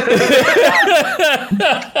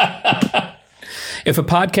 If a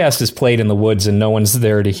podcast is played in the woods and no one's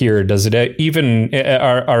there to hear, does it even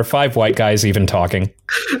are five white guys even talking?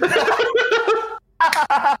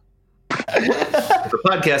 If the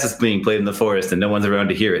podcast is being played in the forest and no one's around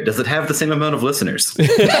to hear it, does it have the same amount of listeners?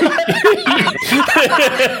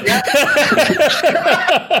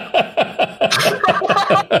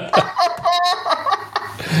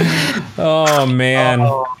 Oh, man.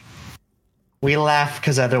 We laugh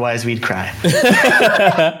because otherwise we'd cry.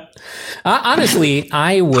 Honestly,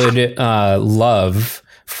 I would love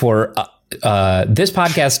for this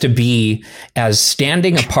podcast to be as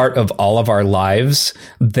standing a part of all of our lives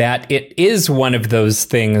that it is one of those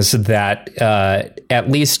things that at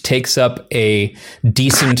least takes up a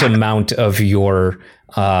decent amount of your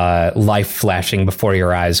life flashing before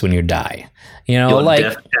your eyes when you die. Like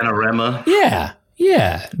death panorama. Yeah.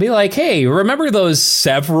 Be like, hey, remember those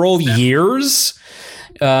several years?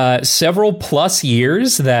 Several plus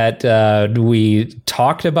years that we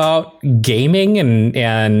talked about gaming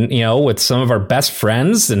and with some of our best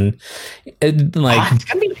friends and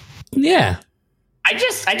yeah.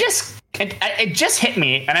 It just hit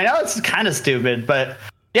me, and I know it's kind of stupid, but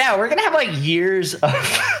yeah, we're gonna have like years of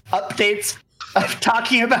updates of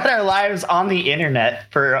talking about our lives on the internet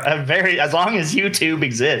for as long as YouTube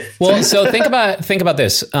exists. Well, so think about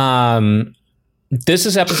this. This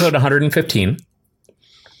is episode 115.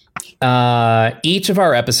 Each of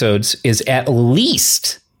our episodes is at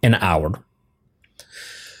least an hour.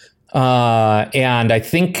 And I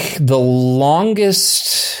think the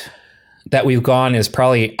longest that we've gone is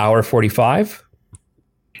probably hour 45.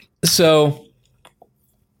 So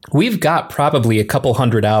we've got probably a couple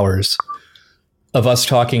hundred hours of us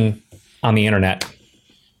talking on the internet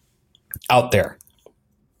out there.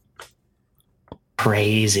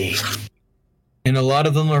 Crazy. And a lot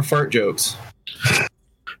of them are fart jokes.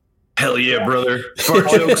 Hell yeah, brother. Fart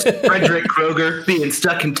jokes, Frederick Kroger being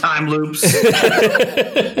stuck in time loops.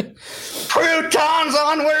 Croutons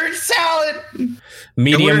on word salad.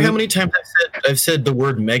 Medium. I wonder how many times I've said the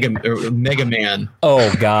word Mega Man.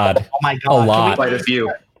 Oh, God. Oh, my God. A lot. Quite a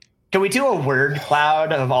few. Can we do a word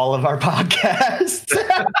cloud of all of our podcasts?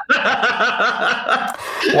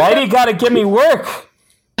 Why do you got to give me work?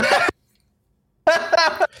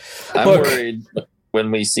 I'm worried when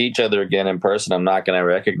we see each other again in person, I'm not going to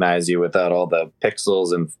recognize you without all the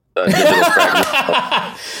pixels and digital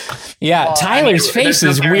fragments. Yeah, well, Tyler's face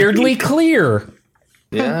is weirdly clear.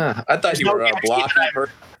 Yeah, I thought you were a blocky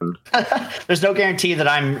person. There's no guarantee that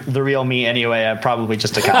I'm the real me anyway. I'm probably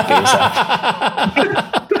just a copy.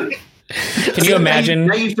 Can you imagine?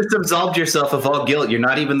 Now you've just absolved yourself of all guilt. You're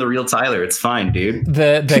not even the real Tyler. It's fine, dude.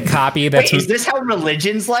 The copy that's... Wait, is this how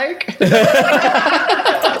religion's like? You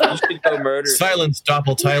should go murder. Silence,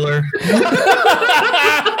 Doppel Tyler.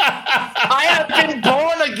 I have been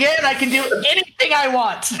born again. I can do anything I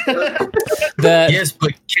want. Yes,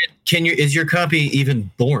 but can you? Is your copy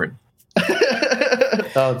even born?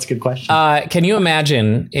 That's a good question. Can you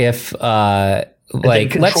imagine if,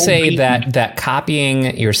 like, let's say that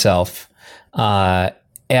copying yourself, so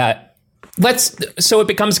it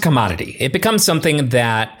becomes a commodity. It becomes something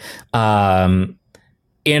that,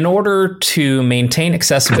 in order to maintain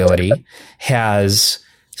accessibility, has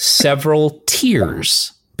several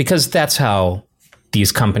tiers, because that's how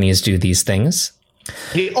these companies do these things.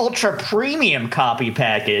 The ultra premium copy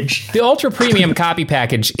package. The ultra premium copy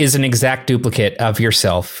package is an exact duplicate of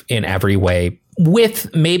yourself in every way,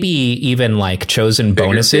 with maybe even like chosen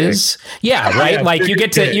bonuses. Yeah, right. Yeah, like you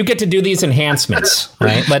get to do these enhancements,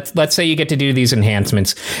 right? Let's say you get to do these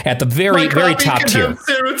enhancements at the very top tier.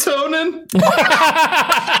 Serotonin.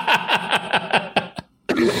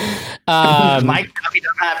 My copy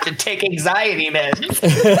doesn't have to take anxiety meds.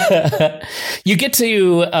 You get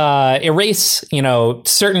to erase,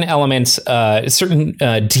 certain elements, certain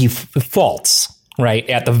defaults, right,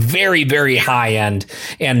 at the very, very high end,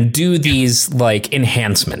 and do these like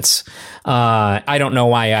enhancements. I don't know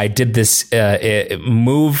why I did this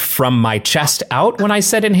move from my chest out when I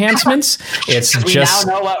said enhancements. It's we just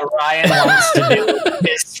now know what Ryan wants to do with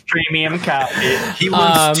his premium copy. He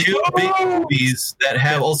wants two big movies that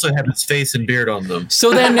also have his face and beard on them.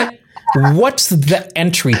 So then, what's the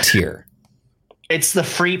entry tier? It's the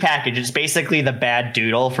free package. It's basically the bad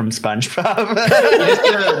doodle from SpongeBob. You just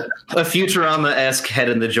get a Futurama-esque head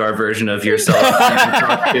in the jar version of yourself.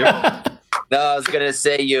 No, I was gonna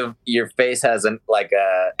say your face has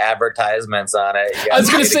advertisements on it. I was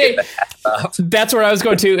gonna say that's where I was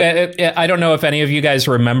going to. I don't know if any of you guys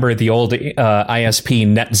remember the old ISP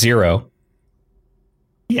Net Zero.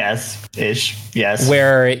 Yes.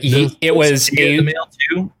 Where it was the mail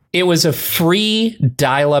too. It was a free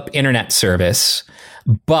dial-up internet service,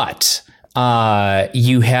 but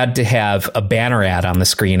you had to have a banner ad on the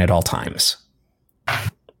screen at all times.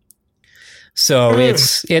 So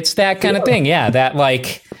it's that kind of thing. Yeah, that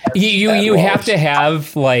like you have to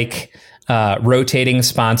have like rotating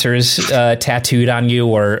sponsors tattooed on you,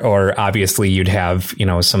 or obviously you'd have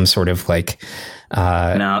some sort of like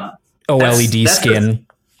OLED skin.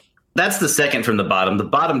 That's the second from the bottom. The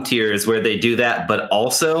bottom tier is where they do that, but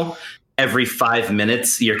also every 5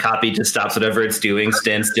 minutes, your copy just stops whatever it's doing,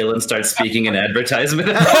 stands still, and starts speaking an advertisement.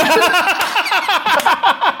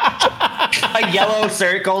 A yellow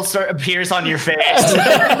circle appears on your face.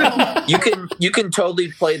 You can totally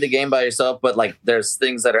play the game by yourself, but like there's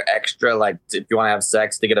things that are extra. Like if you want to have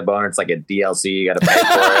sex to get a boner, it's like a DLC. You got to pay for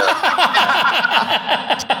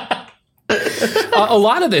it. A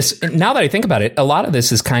lot of this, now that I think about it, a lot of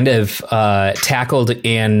this is kind of tackled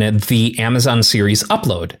in the Amazon series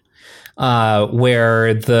Upload,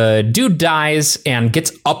 where the dude dies and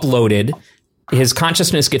gets uploaded. His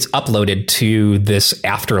consciousness gets uploaded to this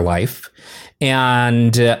afterlife.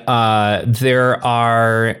 And there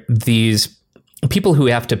are these people who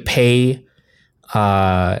have to pay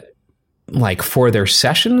like for their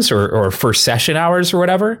sessions or for session hours or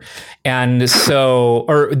whatever. And so,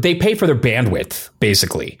 or they pay for their bandwidth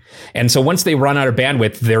basically. And so once they run out of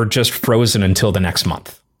bandwidth, they're just frozen until the next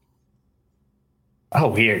month. Oh,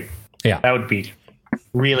 weird. Yeah. That would be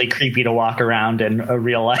really creepy to walk around in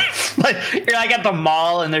real life. Like you're like at the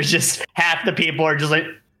mall and there's just half the people are just like,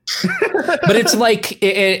 but it's like,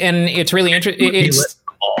 and it's really interesting.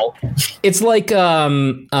 It's like,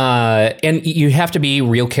 and you have to be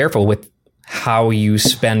real careful with how you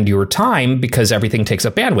spend your time because everything takes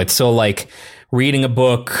up bandwidth. So like reading a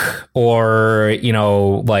book or,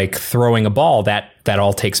 like throwing a ball, that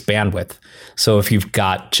all takes bandwidth. So if you've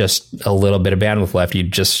got just a little bit of bandwidth left, you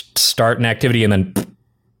just start an activity and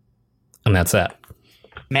that's it.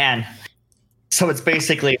 Man. So it's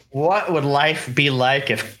basically, what would life be like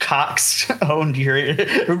if Cox owned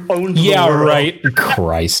the world? Right.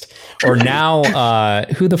 Christ. Or now,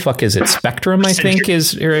 who the fuck is it? Spectrum, I think,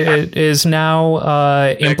 is now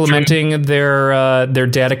implementing their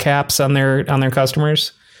data caps on their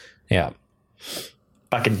customers. Yeah.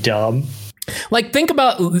 Fucking dumb. Like, think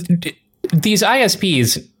about these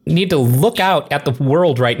ISPs need to look out at the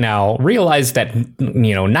world right now, realize that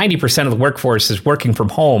 90% of the workforce is working from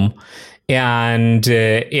home. And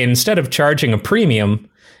instead of charging a premium,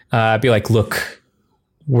 be like, look,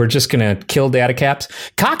 we're just going to kill data caps.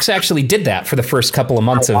 Cox actually did that for the first couple of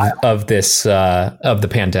months of this of the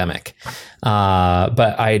pandemic. But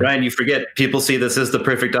Ryan, you forget people see this as the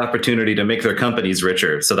perfect opportunity to make their companies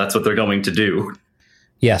richer. So that's what they're going to do.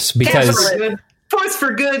 Yes, because Voice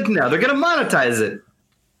for good. Now they're going to monetize it.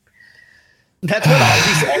 That's what all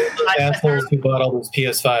these assholes who bought all those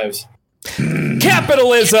PS5s.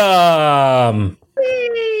 Capitalism.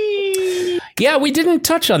 Yeah, we didn't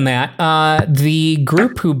touch on that. The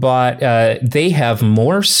group who bought, they have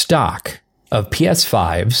more stock of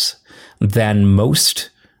PS5s than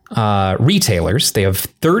most retailers. They have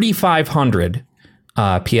 3,500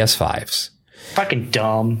 PS5s. Fucking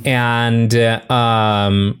dumb. And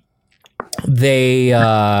they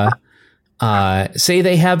say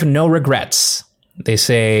they have no regrets. They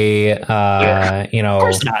say, Of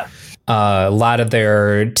course not. A lot of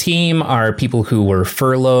their team are people who were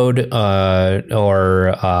furloughed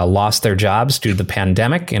or lost their jobs due to the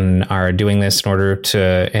pandemic and are doing this in order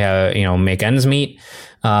to, make ends meet.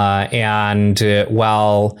 And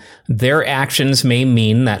while their actions may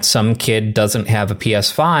mean that some kid doesn't have a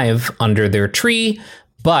PS5 under their tree,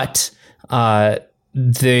 but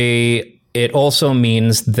it also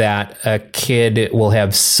means that a kid will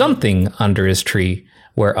have something under his tree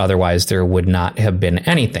where otherwise there would not have been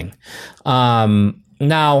anything.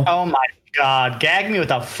 Now, oh my God, gag me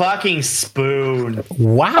with a fucking spoon.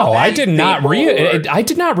 Wow, I did not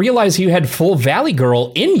realize you had full Valley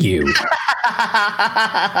Girl in you.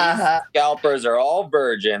 Scalpers are all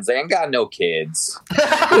virgins. They ain't got no kids.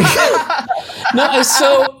 No,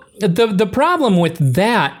 so the problem with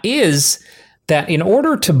that is that in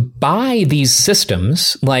order to buy these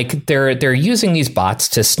systems, like they're using these bots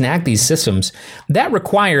to snag these systems, that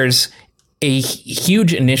requires a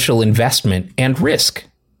huge initial investment and risk.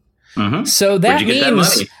 Mm-hmm. So that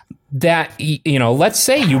means that, let's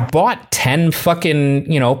say you bought 10 fucking,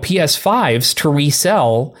 PS5s to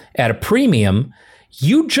resell at a premium.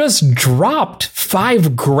 You just dropped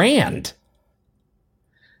 $5,000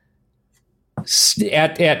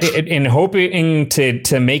 in hoping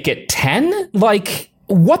to make it 10. Like,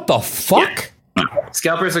 what the fuck? Yeah.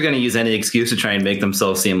 Scalpers are going to use any excuse to try and make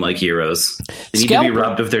themselves seem like heroes. They need to be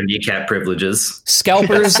robbed of their kneecap privileges.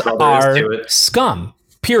 Scalpers are scum.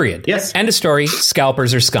 Period. Yes. End of story.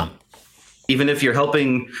 Scalpers are scum. Even if you're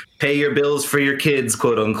helping pay your bills for your kids,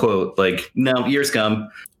 quote unquote, like, no, you're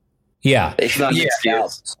scum. Yeah. It's not an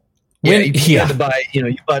excuse. Yeah, you had to buy,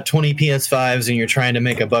 you bought 20 PS5s and you're trying to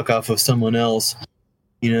make a buck off of someone else.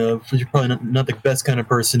 You're probably not the best kind of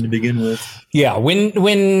person to begin with. Yeah,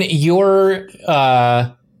 when your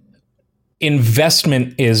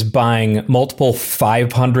investment is buying multiple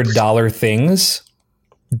 $500 things,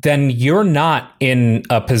 then you're not in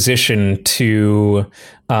a position to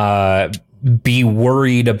be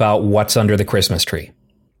worried about what's under the Christmas tree.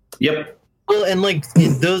 Yep. Well, and like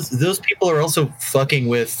those people are also fucking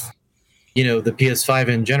with, the PS5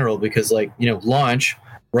 in general, because launch,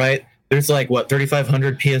 right? There's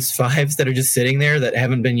 3,500 PS5s that are just sitting there that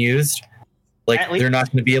haven't been used. They're not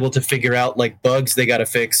going to be able to figure out bugs they got to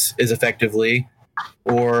fix as effectively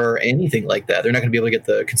or anything like that. They're not going to be able to get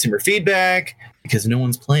the consumer feedback because no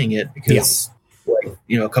one's playing it because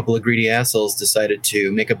a couple of greedy assholes decided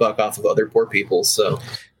to make a buck off of other poor people. So,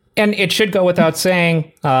 and it should go without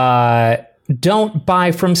saying, don't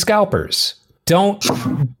buy from scalpers. Don't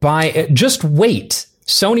buy it. Just wait.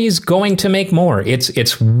 Sony's going to make more.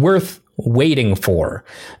 It's worth waiting for,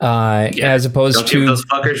 as opposed to give those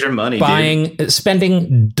fuckers your money,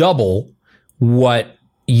 spending double what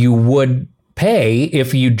you would pay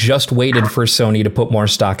if you just waited for Sony to put more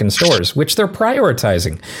stock in stores, which they're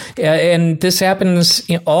prioritizing. And this happens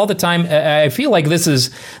all the time. I feel like this is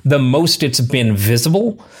the most it's been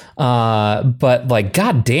visible. But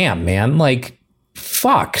goddamn, man,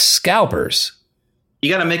 fuck scalpers. You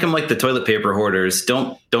got to make them like the toilet paper hoarders.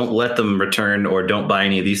 Don't let them return or don't buy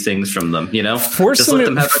any of these things from them. Just let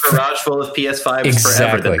them have a garage full of PS5s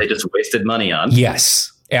forever that they just wasted money on.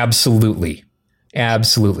 Yes, absolutely.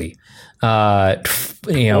 Only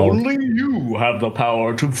you have the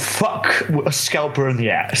power to fuck a scalper in the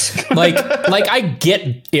ass. I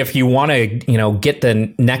get if you want to, get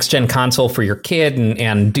the next gen console for your kid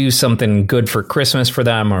and do something good for Christmas for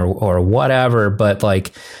them or whatever,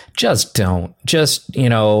 but just don't. Just,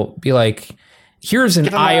 be here's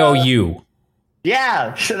an IOU.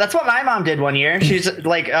 Yeah, that's what my mom did one year. She's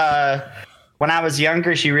when I was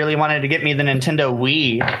younger, she really wanted to get me the Nintendo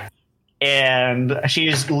Wii. And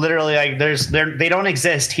she's literally they don't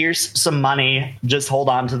exist. Here's some money. Just hold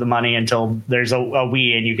on to the money until there's a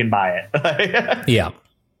Wii and you can buy it. Yeah.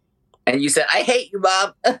 And you said, I hate you,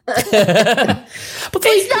 Bob. But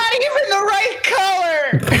it's not even the right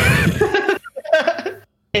color.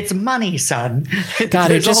 It's money, son. God,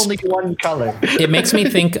 there's only one color. It makes me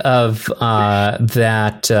think of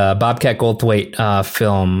that Bobcat Goldthwait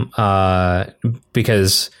film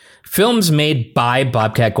because films made by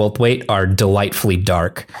Bobcat Goldthwait are delightfully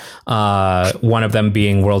dark. One of them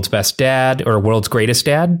being World's Best Dad or World's Greatest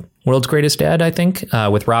Dad. World's Greatest Dad, I think,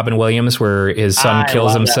 with Robin Williams, where his son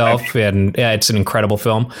kills himself, and it's an incredible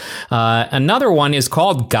film. Another one is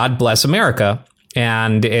called God Bless America,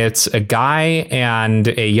 and it's a guy and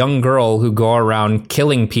a young girl who go around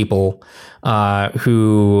killing people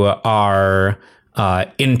who are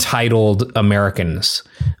entitled Americans.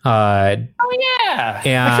 And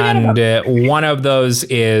one of those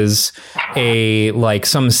is some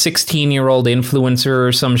 16-year-old influencer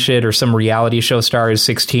or some shit, or some reality show star is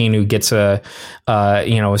 16 who gets some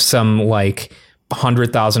like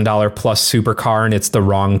 $100,000 plus supercar and it's the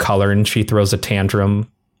wrong color and she throws a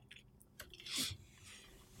tantrum.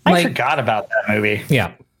 I forgot about that movie.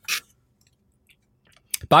 Yeah.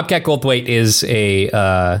 Bobcat Goldthwait is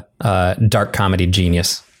a dark comedy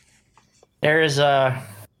genius. There is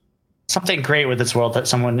something great with this world that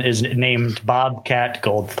someone is named Bobcat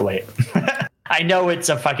Goldthwait. I know it's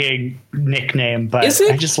a fucking nickname, but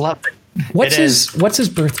I just love it. What's his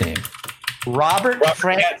birth name? Robert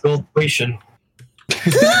Goldthwait.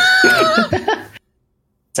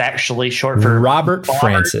 It's actually short for Robert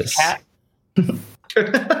Francis. Cat.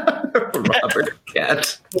 Robert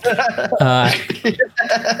Cat.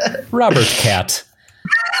 Robert Cat.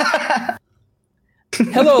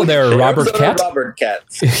 Hello there, Robert Cat. Robert Cat.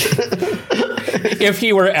 If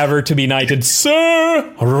he were ever to be knighted,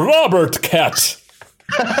 Sir Robert Cat.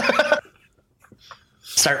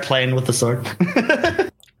 Start playing with the sword.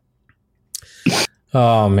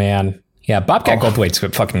 Oh man, yeah, Bobcat Goldthwait's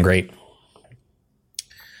fucking great.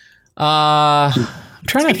 I'm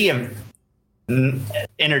trying to.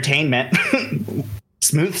 Entertainment.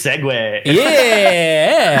 Smooth segue.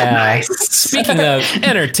 Yeah. Nice. Speaking of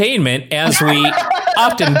entertainment, as we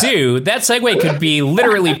often do, that segue could be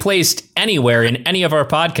literally placed anywhere in any of our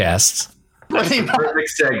podcasts. Perfect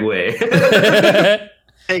segue.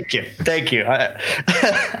 Thank you.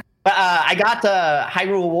 I got the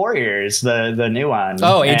Hyrule Warriors, the new one.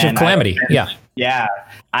 Oh, Age of Calamity. Yeah.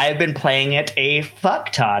 I've been playing it a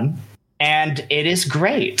fuck ton. And it is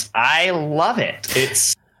great. I love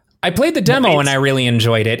it. I played the demo and I really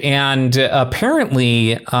enjoyed it. And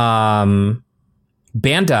apparently,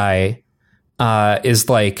 Bandai is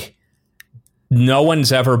like, no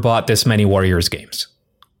one's ever bought this many Warriors games.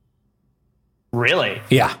 Really?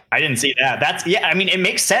 Yeah. I didn't see that. It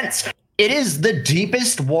makes sense. It is the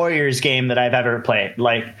deepest Warriors game that I've ever played.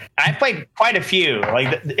 Like, I've played quite a few.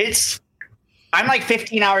 Like, I'm like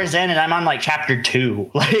 15 hours in and I'm on like chapter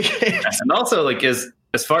 2. And also like as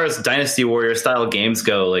far as Dynasty Warrior style games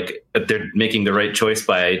go, like they're making the right choice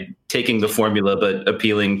by taking the formula but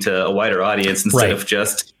appealing to a wider audience instead of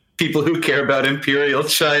just people who care about Imperial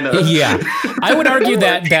China. Yeah, I would argue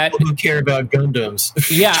that people who care about Gundams.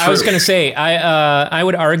 Yeah, I was going to say I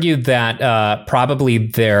would argue that probably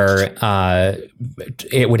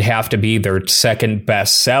it would have to be their second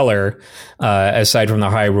best seller aside from the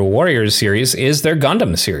Hyrule Warriors series is their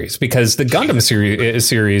Gundam series, because the Gundam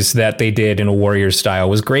series that they did in a Warriors style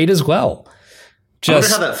was great as well. I wonder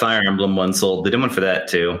how that Fire Emblem one sold. They did one for that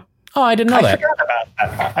too. Oh, I didn't know that. Forgot about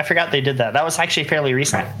that. I forgot they did that. That was actually fairly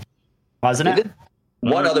recent, wasn't it?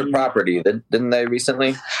 One other property, didn't they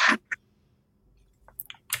recently?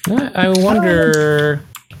 I wonder.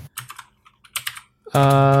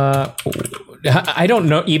 I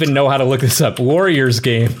don't even know how to look this up. Warriors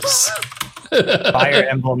games. Fire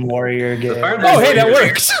Emblem Warrior game. Hey, that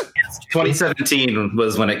works. 2017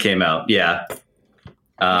 was when it came out. Yeah.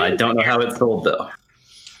 I don't know how it sold though.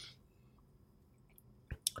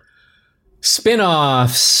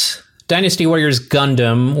 Spin-offs: Dynasty Warriors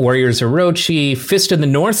Gundam, Warriors Orochi, Fist of the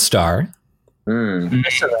North Star.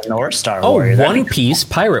 Fist of the North Star Warrior. One Piece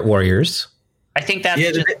Pirate Warriors. I think that's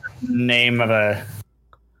just the name of a...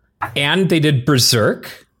 And they did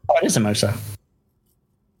Berserk. Oh, it is a Musa.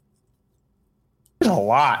 There's a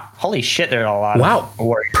lot. Holy shit, there are a lot of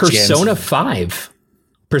Warriors Persona games. 5.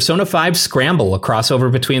 Persona 5 Scramble, a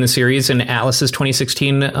crossover between the series and Atlas's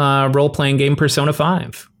 2016 role-playing game Persona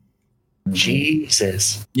 5.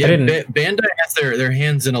 Jesus. Yeah, Bandai has their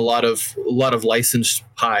hands in a lot of licensed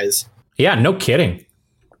pies. Yeah, no kidding.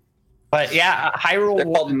 But yeah, Hyrule. They're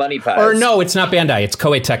called money pies. Or no, it's not Bandai. It's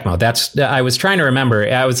Koei Tecmo. I was trying to remember.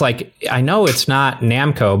 I was like, I know it's not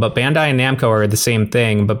Namco, but Bandai and Namco are the same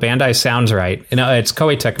thing. But Bandai sounds right. No, it's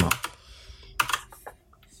Koei Tecmo.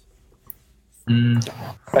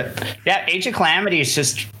 But yeah, Age of Calamity is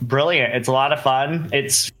just brilliant. It's a lot of fun.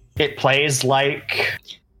 It plays like.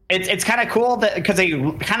 It's kind of cool that because they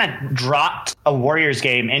kind of dropped a Warriors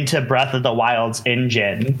game into Breath of the Wild's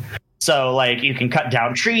engine. So like you can cut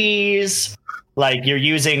down trees, like you're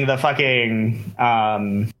using the fucking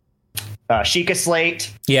Sheikah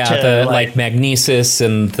Slate. Yeah, the like magnesis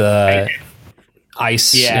and the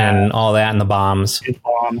ice and all that and the bombs.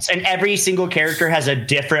 And every single character has a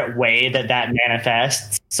different way that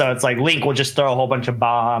manifests. So it's like Link will just throw a whole bunch of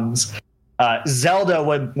bombs. Zelda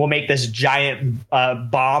will make this giant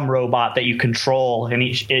bomb robot that you control, and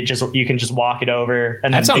you can just walk it over,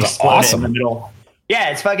 and that then sounds explode awesome. it in the middle. Yeah,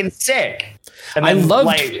 it's fucking sick. And I then,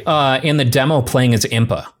 loved in the demo playing as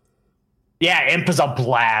Impa. Yeah, Impa's a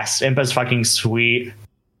blast. Impa's fucking sweet.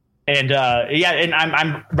 And and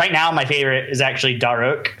I'm right now my favorite is actually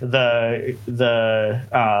Daruk, the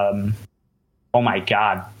oh my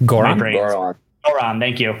god, Goron. Goron,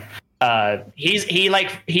 thank you.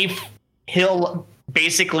 He'll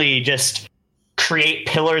basically just create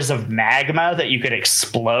pillars of magma that you could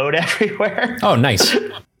explode everywhere. Oh, nice.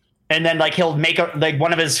 And then he'll make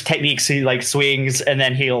one of his techniques, he swings, and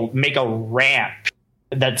then he'll make a ramp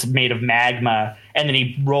that's made of magma, and then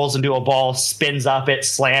he rolls into a ball, spins up, it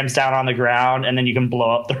slams down on the ground, and then you can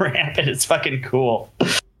blow up the ramp, and it's fucking cool.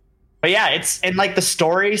 But yeah, the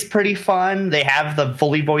story's pretty fun. They have the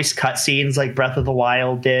fully voiced cutscenes like Breath of the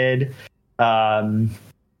Wild did.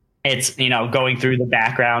 It's, going through the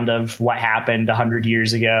background of what happened 100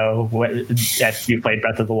 years ago. If you played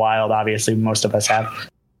Breath of the Wild, obviously most of us have.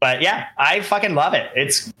 But yeah, I fucking love it.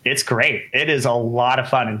 It's great. It is a lot of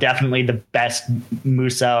fun, and definitely the best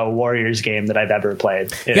Musou Warriors game that I've ever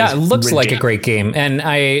played. It looks like a great game, and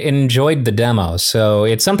I enjoyed the demo. So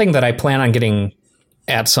it's something that I plan on getting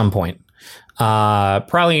at some point.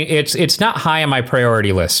 Probably it's not high on my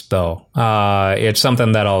priority list though. It's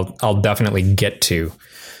something that I'll definitely get to.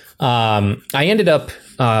 I ended up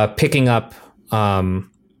picking up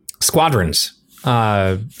Squadrons.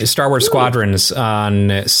 Star Wars Squadrons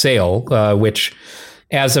on sale, which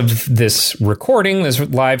as of this recording, this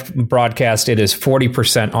live broadcast, it is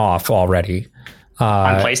 40% off already.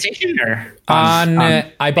 On PlayStation or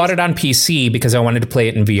I bought it on PC because I wanted to play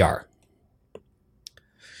it in VR.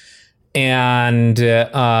 And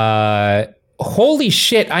holy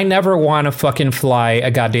shit, I never want to fucking fly a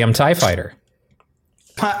goddamn TIE fighter.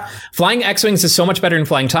 Flying X-Wings is so much better than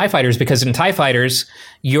flying TIE fighters, because in TIE fighters,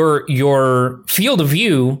 your field of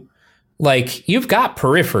view, you've got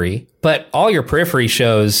periphery, but all your periphery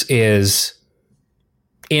shows is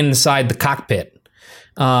inside the cockpit.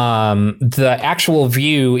 The actual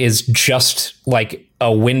view is just like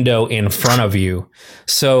a window in front of you.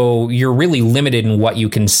 So you're really limited in what you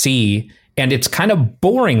can see. And it's kind of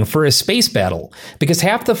boring for a space battle, because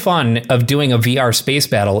half the fun of doing a VR space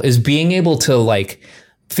battle is being able to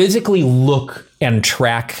physically look and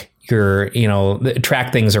track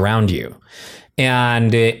track things around you.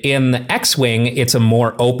 And in the X-Wing, it's a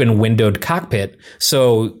more open windowed cockpit.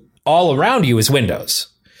 So all around you is windows.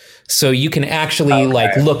 So you can actually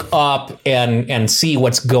look up and see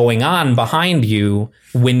what's going on behind you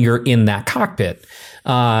when you're in that cockpit.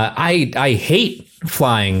 I hate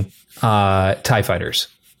flying TIE fighters.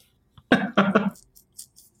 But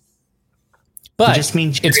it just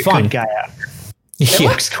means you're it's a fun. Good guy out. It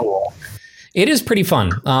looks cool. It is pretty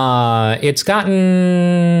fun. It's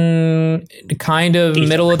gotten kind of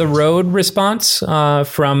middle of the road response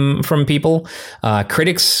from people.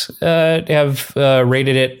 Critics have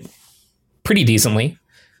rated it pretty decently,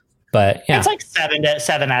 but yeah, it's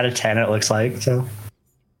 7 out of 10. It looks like so.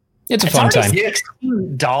 It's a fun time.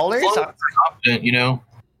 $16. Competent,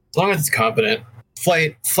 as long as it's competent.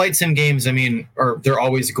 Flight sim games, they're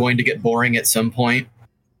always going to get boring at some point,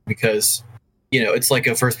 because it's like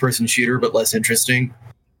a first-person shooter, but less interesting.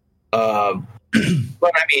 But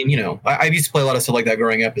I used to play a lot of stuff like that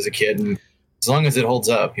growing up as a kid, and as long as it holds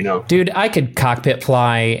up, Dude, I could cockpit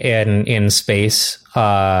fly in space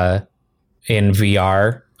in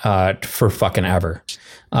VR for fucking ever.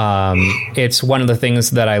 It's one of the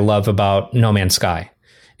things that I love about No Man's Sky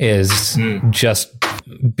is just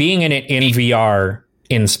being in it in VR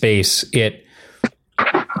in space. It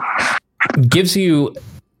gives you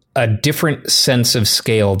a different sense of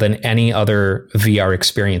scale than any other VR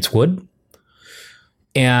experience would.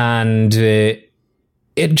 And it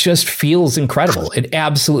just feels incredible. It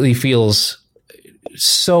absolutely feels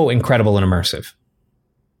so incredible and immersive.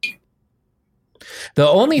 The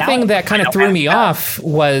only thing that kind of threw me off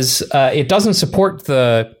was it doesn't support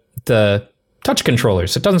the touch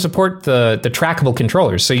controllers. It doesn't support the trackable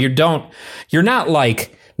controllers. So you're not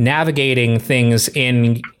navigating things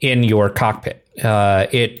in your cockpit.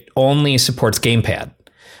 It only supports gamepad.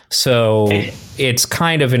 So it's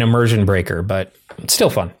kind of an immersion breaker, but it's still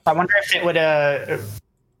fun. I wonder if it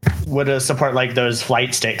would support those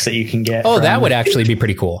flight sticks that you can get. Oh, that would actually be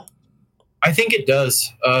pretty cool. I think it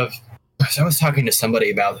does. I was talking to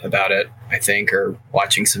somebody about it, I think, or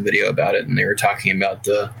watching some video about it, and they were talking about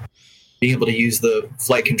being able to use the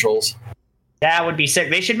flight controls That would be sick.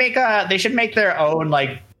 They should make their own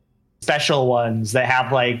like special ones that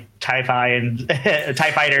have like TIE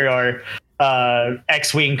fighter or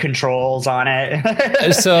X-wing controls on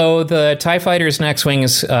it. So the TIE fighters and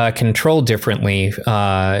X-wings control differently,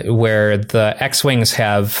 where the X-wings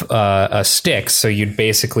have a stick, so you'd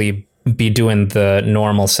basically be doing the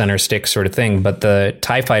normal center stick sort of thing, but the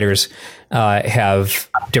TIE fighters have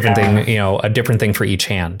different thing, a different thing for each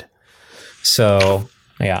hand. So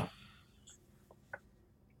yeah,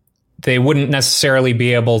 they wouldn't necessarily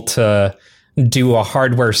be able to do a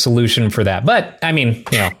hardware solution for that. But I mean,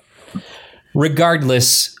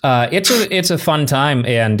 regardless, it's a fun time,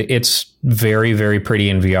 and it's very, very pretty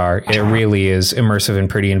in VR. It really is immersive and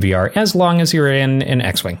pretty in VR, as long as you're in an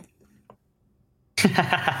X-wing.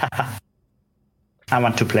 I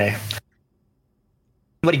want to play.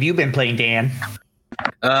 What have you been playing, Dan?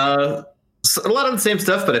 So a lot of the same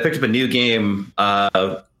stuff, but I picked up a new game.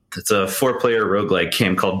 It's a 4-player roguelike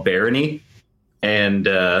game called Barony, and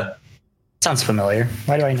sounds familiar.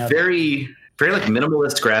 Why do I know? Very like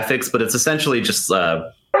minimalist graphics, but it's essentially just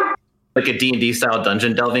like a D&D style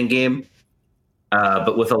dungeon delving game,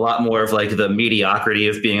 but with a lot more of like the mediocrity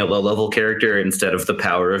of being a low level character instead of the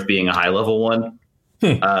power of being a high level one.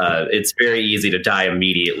 It's very easy to die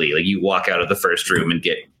immediately. Like you walk out of the first room and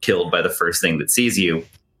get killed by the first thing that sees you.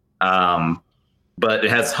 But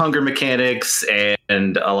it has hunger mechanics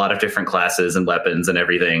and a lot of different classes and weapons and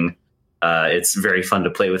everything. It's very fun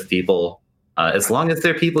to play with people, as long as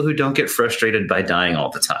they're people who don't get frustrated by dying all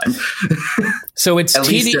the time. So it's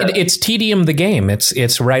it's tedium the game.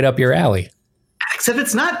 It's right up your alley. Except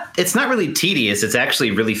it's not really tedious. It's actually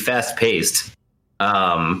really fast paced.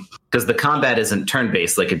 Because the combat isn't turn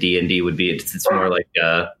based like a D&D would be. It's more like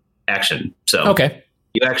action. So okay.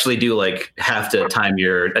 You actually do like have to time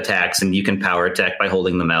your attacks, and you can power attack by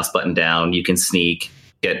holding the mouse button down. You can sneak,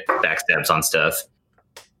 get backstabs on stuff.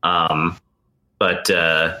 But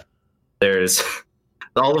there's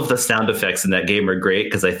all of the sound effects in that game are great,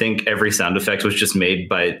 because I think every sound effect was just made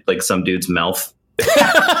by like some dude's mouth.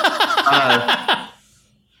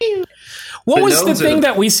 What was the thing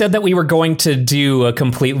that we said that we were going to do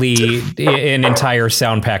an entire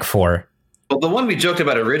sound pack for? Well, the one we joked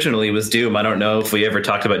about originally was Doom. I don't know if we ever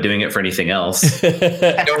talked about doing it for anything else.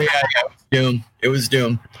 Doom. It was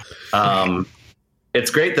Doom.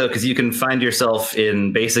 It's great, though, because you can find yourself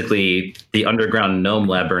in basically the underground gnome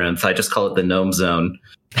labyrinth. I just call it the gnome zone.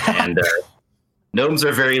 And gnomes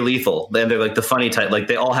are very lethal. And they're like the funny type. Like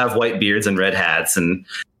they all have white beards and red hats.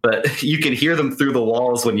 But you can hear them through the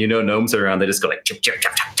walls when you know gnomes are around. They just go like, chip, chip,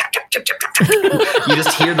 chip, chip, chip, chip, chip, chip. You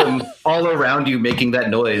just hear them all around you making that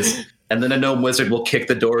noise. And then a gnome wizard will kick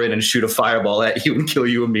the door in and shoot a fireball at you and kill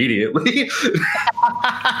you immediately.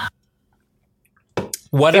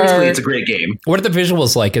 It's a great game. What are the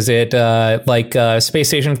visuals like? Is it like Space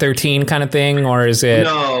Station 13 kind of thing, or is it?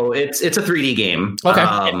 No, it's a 3D game.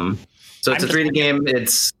 Okay. So it's a 3D game.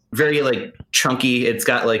 It's very like chunky. It's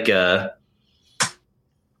got like a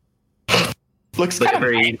looks like kind of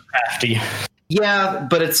very crafty. Yeah,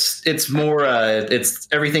 but it's more. It's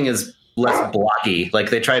everything is less blocky. Like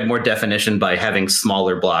they tried more definition by having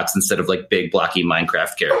smaller blocks instead of like big blocky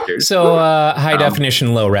Minecraft characters. So high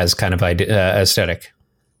definition, low res kind of aesthetic.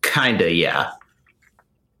 Kinda, yeah.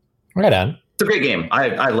 Right on. It's a great game.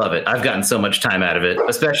 I love it. I've gotten so much time out of it,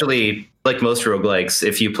 especially like most roguelikes.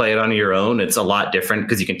 If you play it on your own, it's a lot different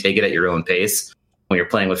because you can take it at your own pace. When you're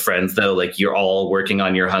playing with friends, though, like you're all working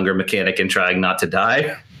on your hunger mechanic and trying not to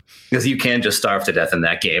die, because you can just starve to death in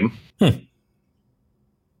that game.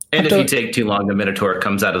 And if you take too long, the Minotaur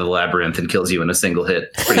comes out of the labyrinth and kills you in a single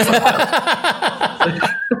hit. Pretty fun.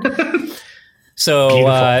 So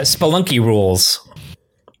Spelunky rules.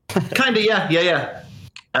 Kind of, yeah.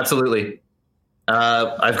 Absolutely.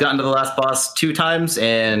 I've gotten to the last boss 2 times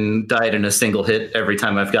and died in a single hit every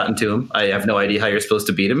time I've gotten to him. I have no idea how you're supposed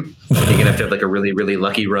to beat him. You're going to have to have like a really, really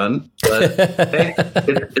lucky run. But hey,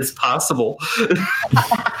 it's possible.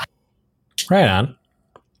 Right on.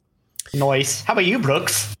 Nice. How about you,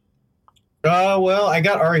 Brooks? Well, I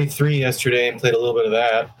got RE3 yesterday and played a little bit of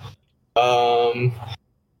that.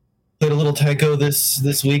 Played a little Tycho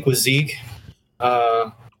this week with Zeke.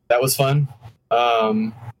 That was fun.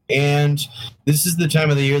 And this is the time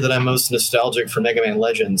of the year that I'm most nostalgic for Mega Man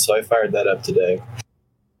Legends, so I fired that up today.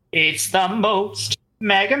 It's the most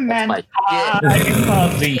Mega Man time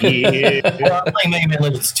of the year. Well, I'm playing Mega Man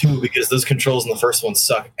Legends 2 because those controls in the first one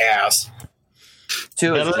suck ass.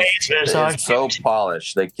 2 is so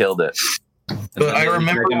polished. They killed it. But I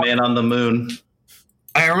remember Mega Man on the Moon.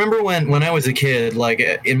 I remember when I was a kid, like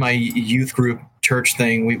in my youth group church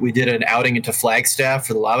thing, we did an outing into Flagstaff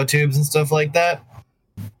for the lava tubes and stuff like that.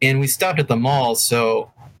 and we stopped at the mall.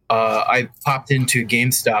 So I popped into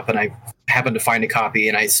GameStop and I happened to find a copy,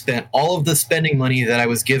 and I spent all of the spending money that I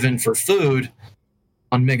was given for food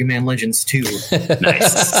on Mega Man Legends 2.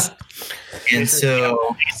 Nice. And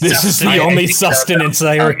so This is the only sustenance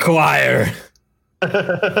I require.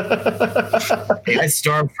 I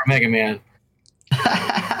starved for Mega Man.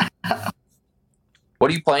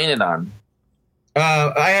 What are you playing it on?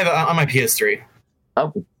 I have it on my PS3.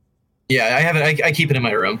 Oh, Yeah, I have it. I keep it in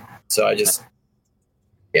my room. So I just,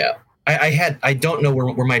 yeah. I don't know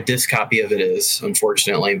where my disc copy of it is,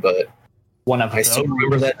 unfortunately, but One of I still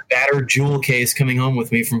remember that battered jewel case coming home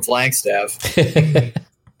with me from Flagstaff.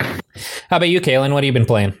 How about you, Kaylin? What have you been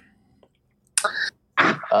playing?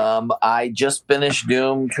 I just finished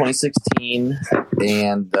Doom 2016,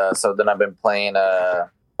 and so then I've been playing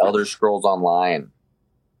Elder Scrolls Online.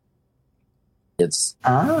 It's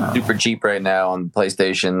super cheap right now on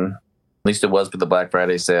PlayStation. At least it was for the Black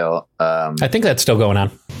Friday sale. I think that's still going on.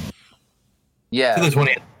 Yeah, To the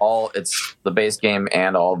 20th. it's the base game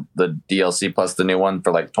and all the DLC plus the new one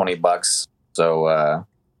for like $20. So,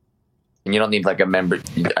 and you don't need like a member.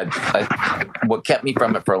 What kept me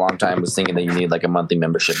from it for a long time was thinking that you need like a monthly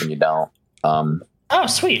membership, and you don't. Oh,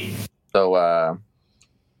 sweet. So,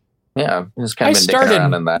 yeah, just kind of been dicking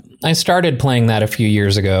around in that. I started playing that a few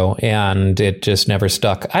years ago, and it just never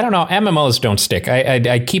stuck. I don't know. MMOs don't stick.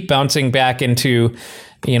 I keep bouncing back into,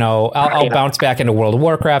 I'll bounce back into World of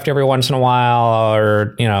Warcraft every once in a while,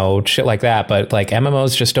 or shit like that. But like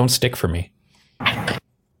MMOs just don't stick for me.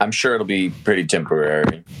 I'm sure it'll be pretty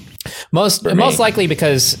temporary. Most likely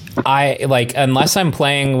because unless I'm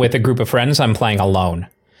playing with a group of friends, I'm playing alone.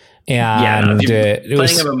 And playing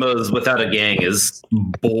MMOs without a gang is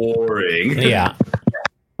boring. Yeah.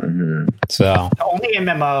 Mm-hmm. So The only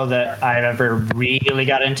MMO that I've ever really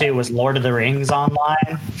got into was Lord of the Rings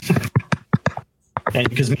Online. And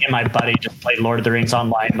because me and my buddy just played Lord of the Rings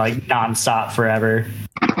Online like nonstop forever.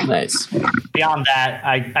 Nice. Beyond that,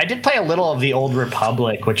 I did play a little of the Old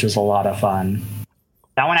Republic, which was a lot of fun.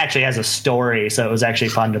 That one actually has a story, so it was actually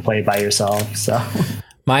fun to play by yourself. So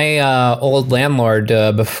my old landlord,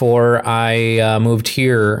 before I moved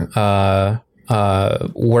here,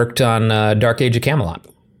 worked on Dark Age of Camelot.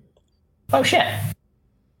 oh shit,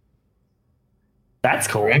 that's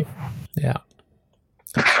cool. Right. Yeah.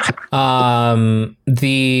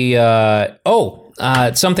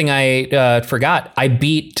 Something I forgot. I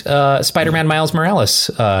beat Spider-Man Miles Morales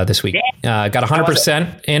this week. Got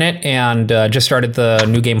 100% in it, and just started the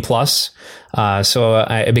New Game Plus.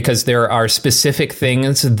 Because there are specific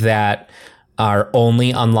things that are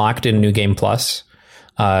only unlocked in New Game Plus.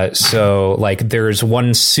 So like there's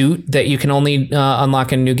one suit that you can only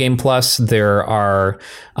unlock in New Game Plus. There are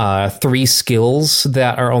 3 skills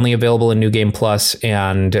that are only available in New Game Plus,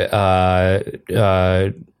 and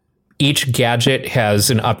each gadget has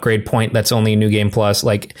an upgrade point that's only New Game Plus.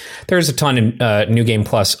 Like there's a ton of New Game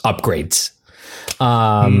Plus upgrades,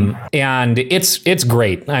 and it's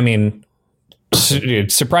great. I mean,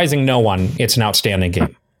 surprising no one, it's an outstanding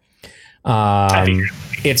game.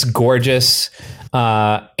 It's gorgeous.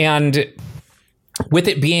 And with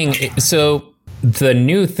it being so, the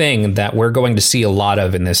new thing that we're going to see a lot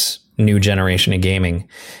of in this new generation of gaming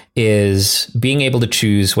is being able to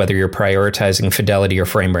choose whether you're prioritizing fidelity or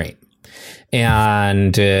frame rate.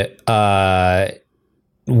 And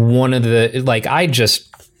one of the, I just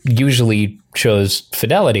usually chose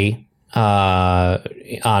fidelity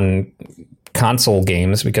on console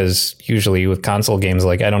games, because usually with console games,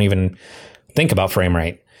 I don't even think about frame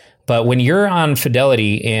rate. But when you're on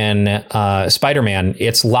fidelity in Spider-Man,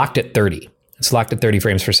 it's locked at 30. It's locked at 30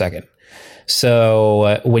 frames per second.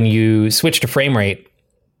 So when you switch to frame rate,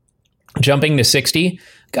 jumping to 60,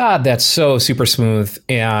 God, that's so super smooth,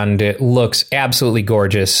 and it looks absolutely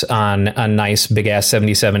gorgeous on a nice big ass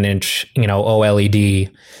 77-inch, OLED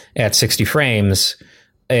at 60 frames.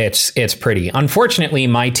 It's pretty. Unfortunately,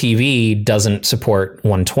 my TV doesn't support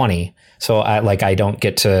 120. So I don't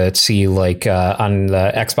get to see on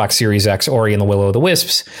the Xbox Series X Ori and the Will o' the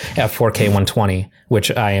Wisps at 4K 120,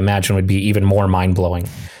 which I imagine would be even more mind blowing.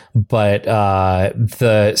 But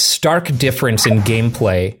the stark difference in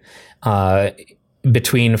gameplay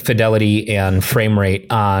between fidelity and frame rate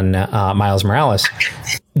on Miles Morales,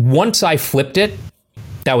 once I flipped it,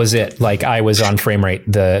 that was it. I was on frame rate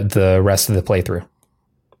the rest of the playthrough.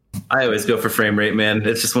 I always go for frame rate, man.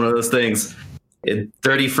 It's just one of those things.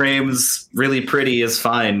 30 frames, really pretty, is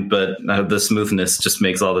fine, but the smoothness just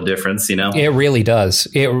makes all the difference, It really does.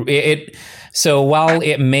 So while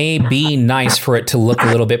it may be nice for it to look a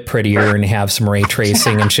little bit prettier and have some ray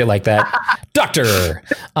tracing and shit like that, Doctor,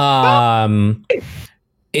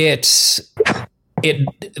 it's it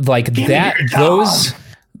like that. Those,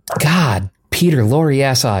 God, Peter, Lori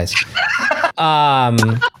ass eyes. While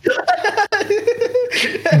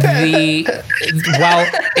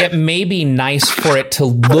it may be nice for it to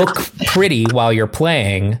look pretty while you're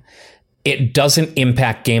playing, it doesn't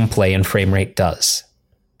impact gameplay, and frame rate does.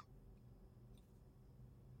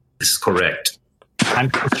 This is correct. I'm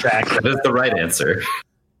distracted. That is the right answer.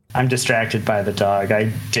 I'm distracted by the dog.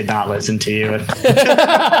 I did not listen to you. All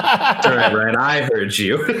right, Ryan, I heard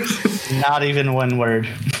you. Not even one word.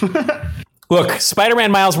 Look,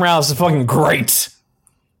 Spider-Man Miles Morales is fucking great.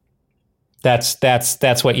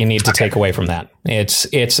 That's what you need to take away from that.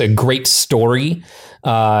 It's a great story.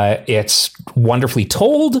 It's wonderfully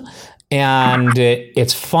told, and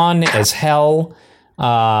it's fun as hell.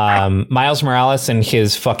 Miles Morales and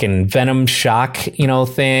his fucking Venom shock,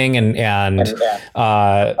 thing, and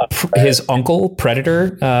his uncle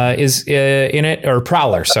Predator is in it, or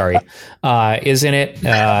Prowler, sorry, is in it,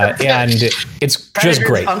 and it's Predators, just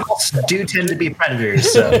great. Uncles do tend to be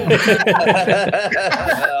predators, so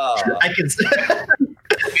I can.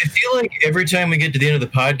 I feel like every time we get to the end of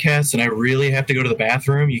the podcast and I really have to go to the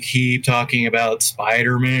bathroom, you keep talking about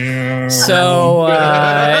Spider-Man. So,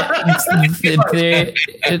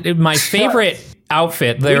 my favorite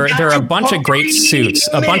outfit, there are a bunch of great suits,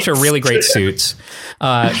 a bunch of really great suits.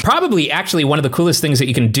 Probably actually one of the coolest things that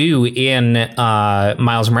you can do in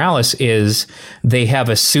Miles Morales is they have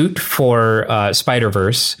a suit for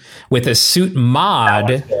Spider-Verse with a suit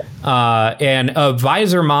mod and a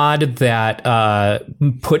visor mod that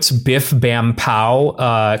puts Biff Bam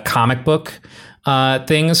Pow comic book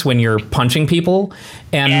things when you're punching people.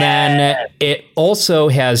 And then it also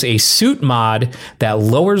has a suit mod that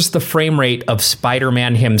lowers the frame rate of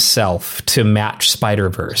Spider-Man himself to match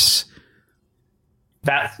Spider-Verse.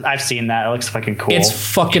 I've seen that. It looks fucking cool. It's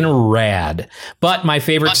fucking rad. But my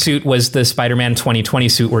favorite suit was the Spider-Man 2020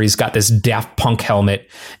 suit where he's got this Daft Punk helmet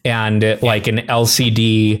and like an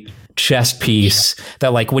LCD chest piece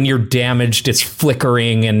that, like, when you're damaged, it's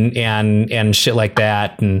flickering and shit like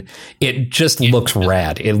that, and it just looks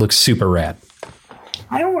rad. It looks super rad.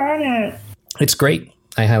 I want it. It's great.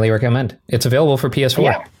 I highly recommend. It's available for PS4.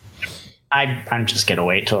 Yeah. I'm just gonna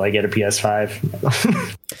wait till I get a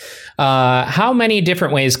PS5. How many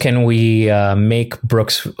different ways can we make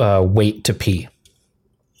Brooks wait to pee?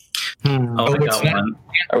 Oh, I got one.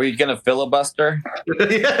 Are we gonna filibuster?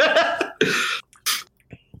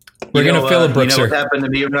 We're going to filibuster. You know what happened to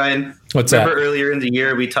me, Ryan? What's Remember that? earlier in the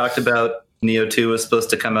year we talked about Neo 2 was supposed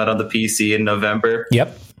to come out on the PC in November?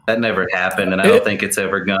 Yep. That never happened, and I don't think it's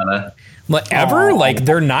ever gonna. Ever? Like,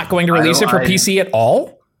 they're not going to release it for PC at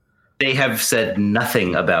all? They have said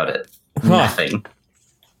nothing about it. Huh. Nothing.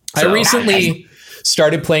 I recently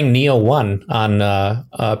started playing Neo 1 on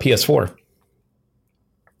PS4.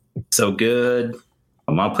 So good.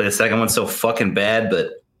 I want to play the second one so fucking bad,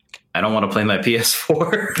 but I don't want to play my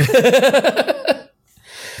PS4.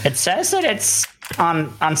 It says that it's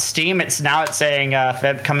on Steam. It's saying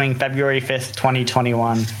coming February 5th,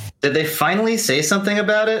 2021. Did they finally say something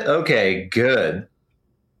about it? Okay, good.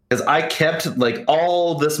 Because I kept, like,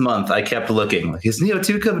 all this month, I kept looking. Like, is Neo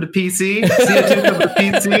 2 coming to PC? Is Neo 2 coming to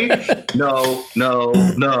PC?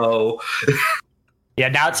 No. Yeah,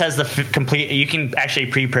 now it says the complete. You can actually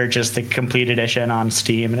pre-purchase the complete edition on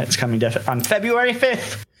Steam, and it's coming on February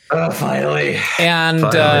 5th. Oh, finally. And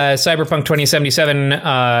Cyberpunk 2077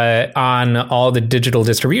 on all the digital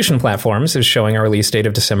distribution platforms is showing a release date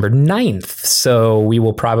of December 9th. So we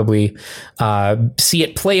will probably see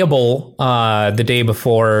it playable the day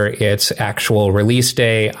before its actual release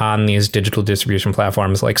day on these digital distribution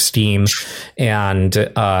platforms like Steam and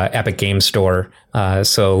Epic Games Store.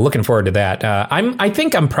 So looking forward to that. I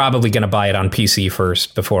think I'm probably going to buy it on PC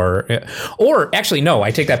first before, or actually, no,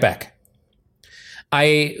 I take that back.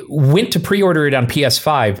 I went to pre-order it on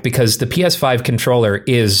PS5 because the PS5 controller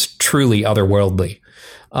is truly otherworldly.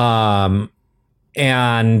 And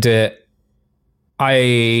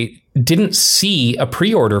I didn't see a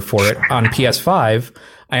pre-order for it on PS5.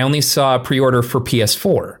 I only saw a pre-order for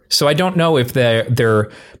PS4. So I don't know if their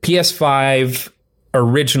PS5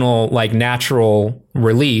 original, like, natural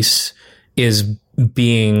release is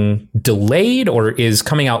being delayed or is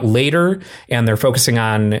coming out later, and they're focusing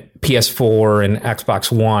on PS4 and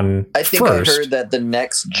Xbox One I think first. I heard that the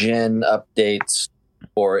next gen updates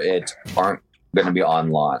for it aren't going to be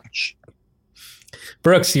on launch.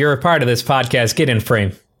 Brooks, you're a part of this podcast. Get in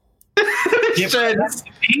frame.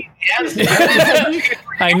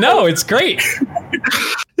 I know, it's great.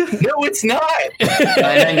 No, it's not.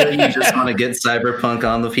 I know you just want to get Cyberpunk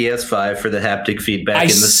on the PS5 for the haptic feedback and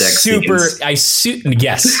the sex scenes.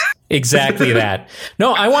 Yes. Exactly that.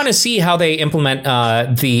 No, I want to see how they implement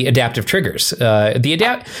the adaptive triggers.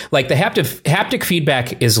 The haptic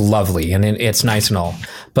feedback is lovely and it's nice and all,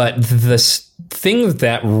 but the thing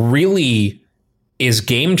that really is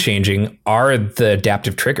game changing are the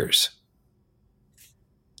adaptive triggers.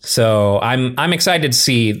 So I'm excited to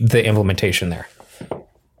see the implementation there.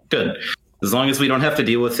 Good. As long as we don't have to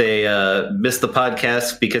deal with miss the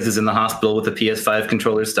podcast because he's in the hospital with a PS5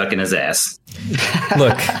 controller stuck in his ass.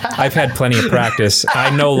 Look, I've had plenty of practice. I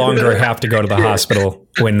no longer have to go to the hospital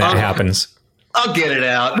when that happens. I'll get it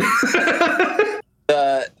out.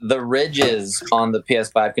 The ridges on the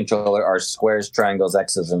PS5 controller are squares, triangles,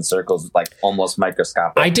 X's, and circles, like almost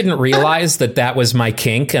microscopic. I didn't realize that was my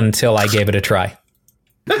kink until I gave it a try.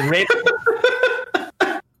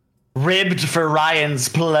 Ribbed for Ryan's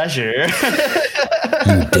pleasure.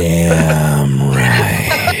 You damn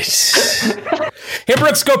right. Hey,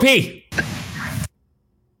 Brooks, go pee.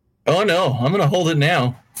 Oh no, I'm gonna hold it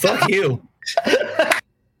now. Fuck you.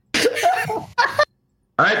 All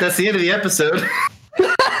right, that's the end of the episode.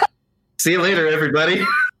 See you later, everybody.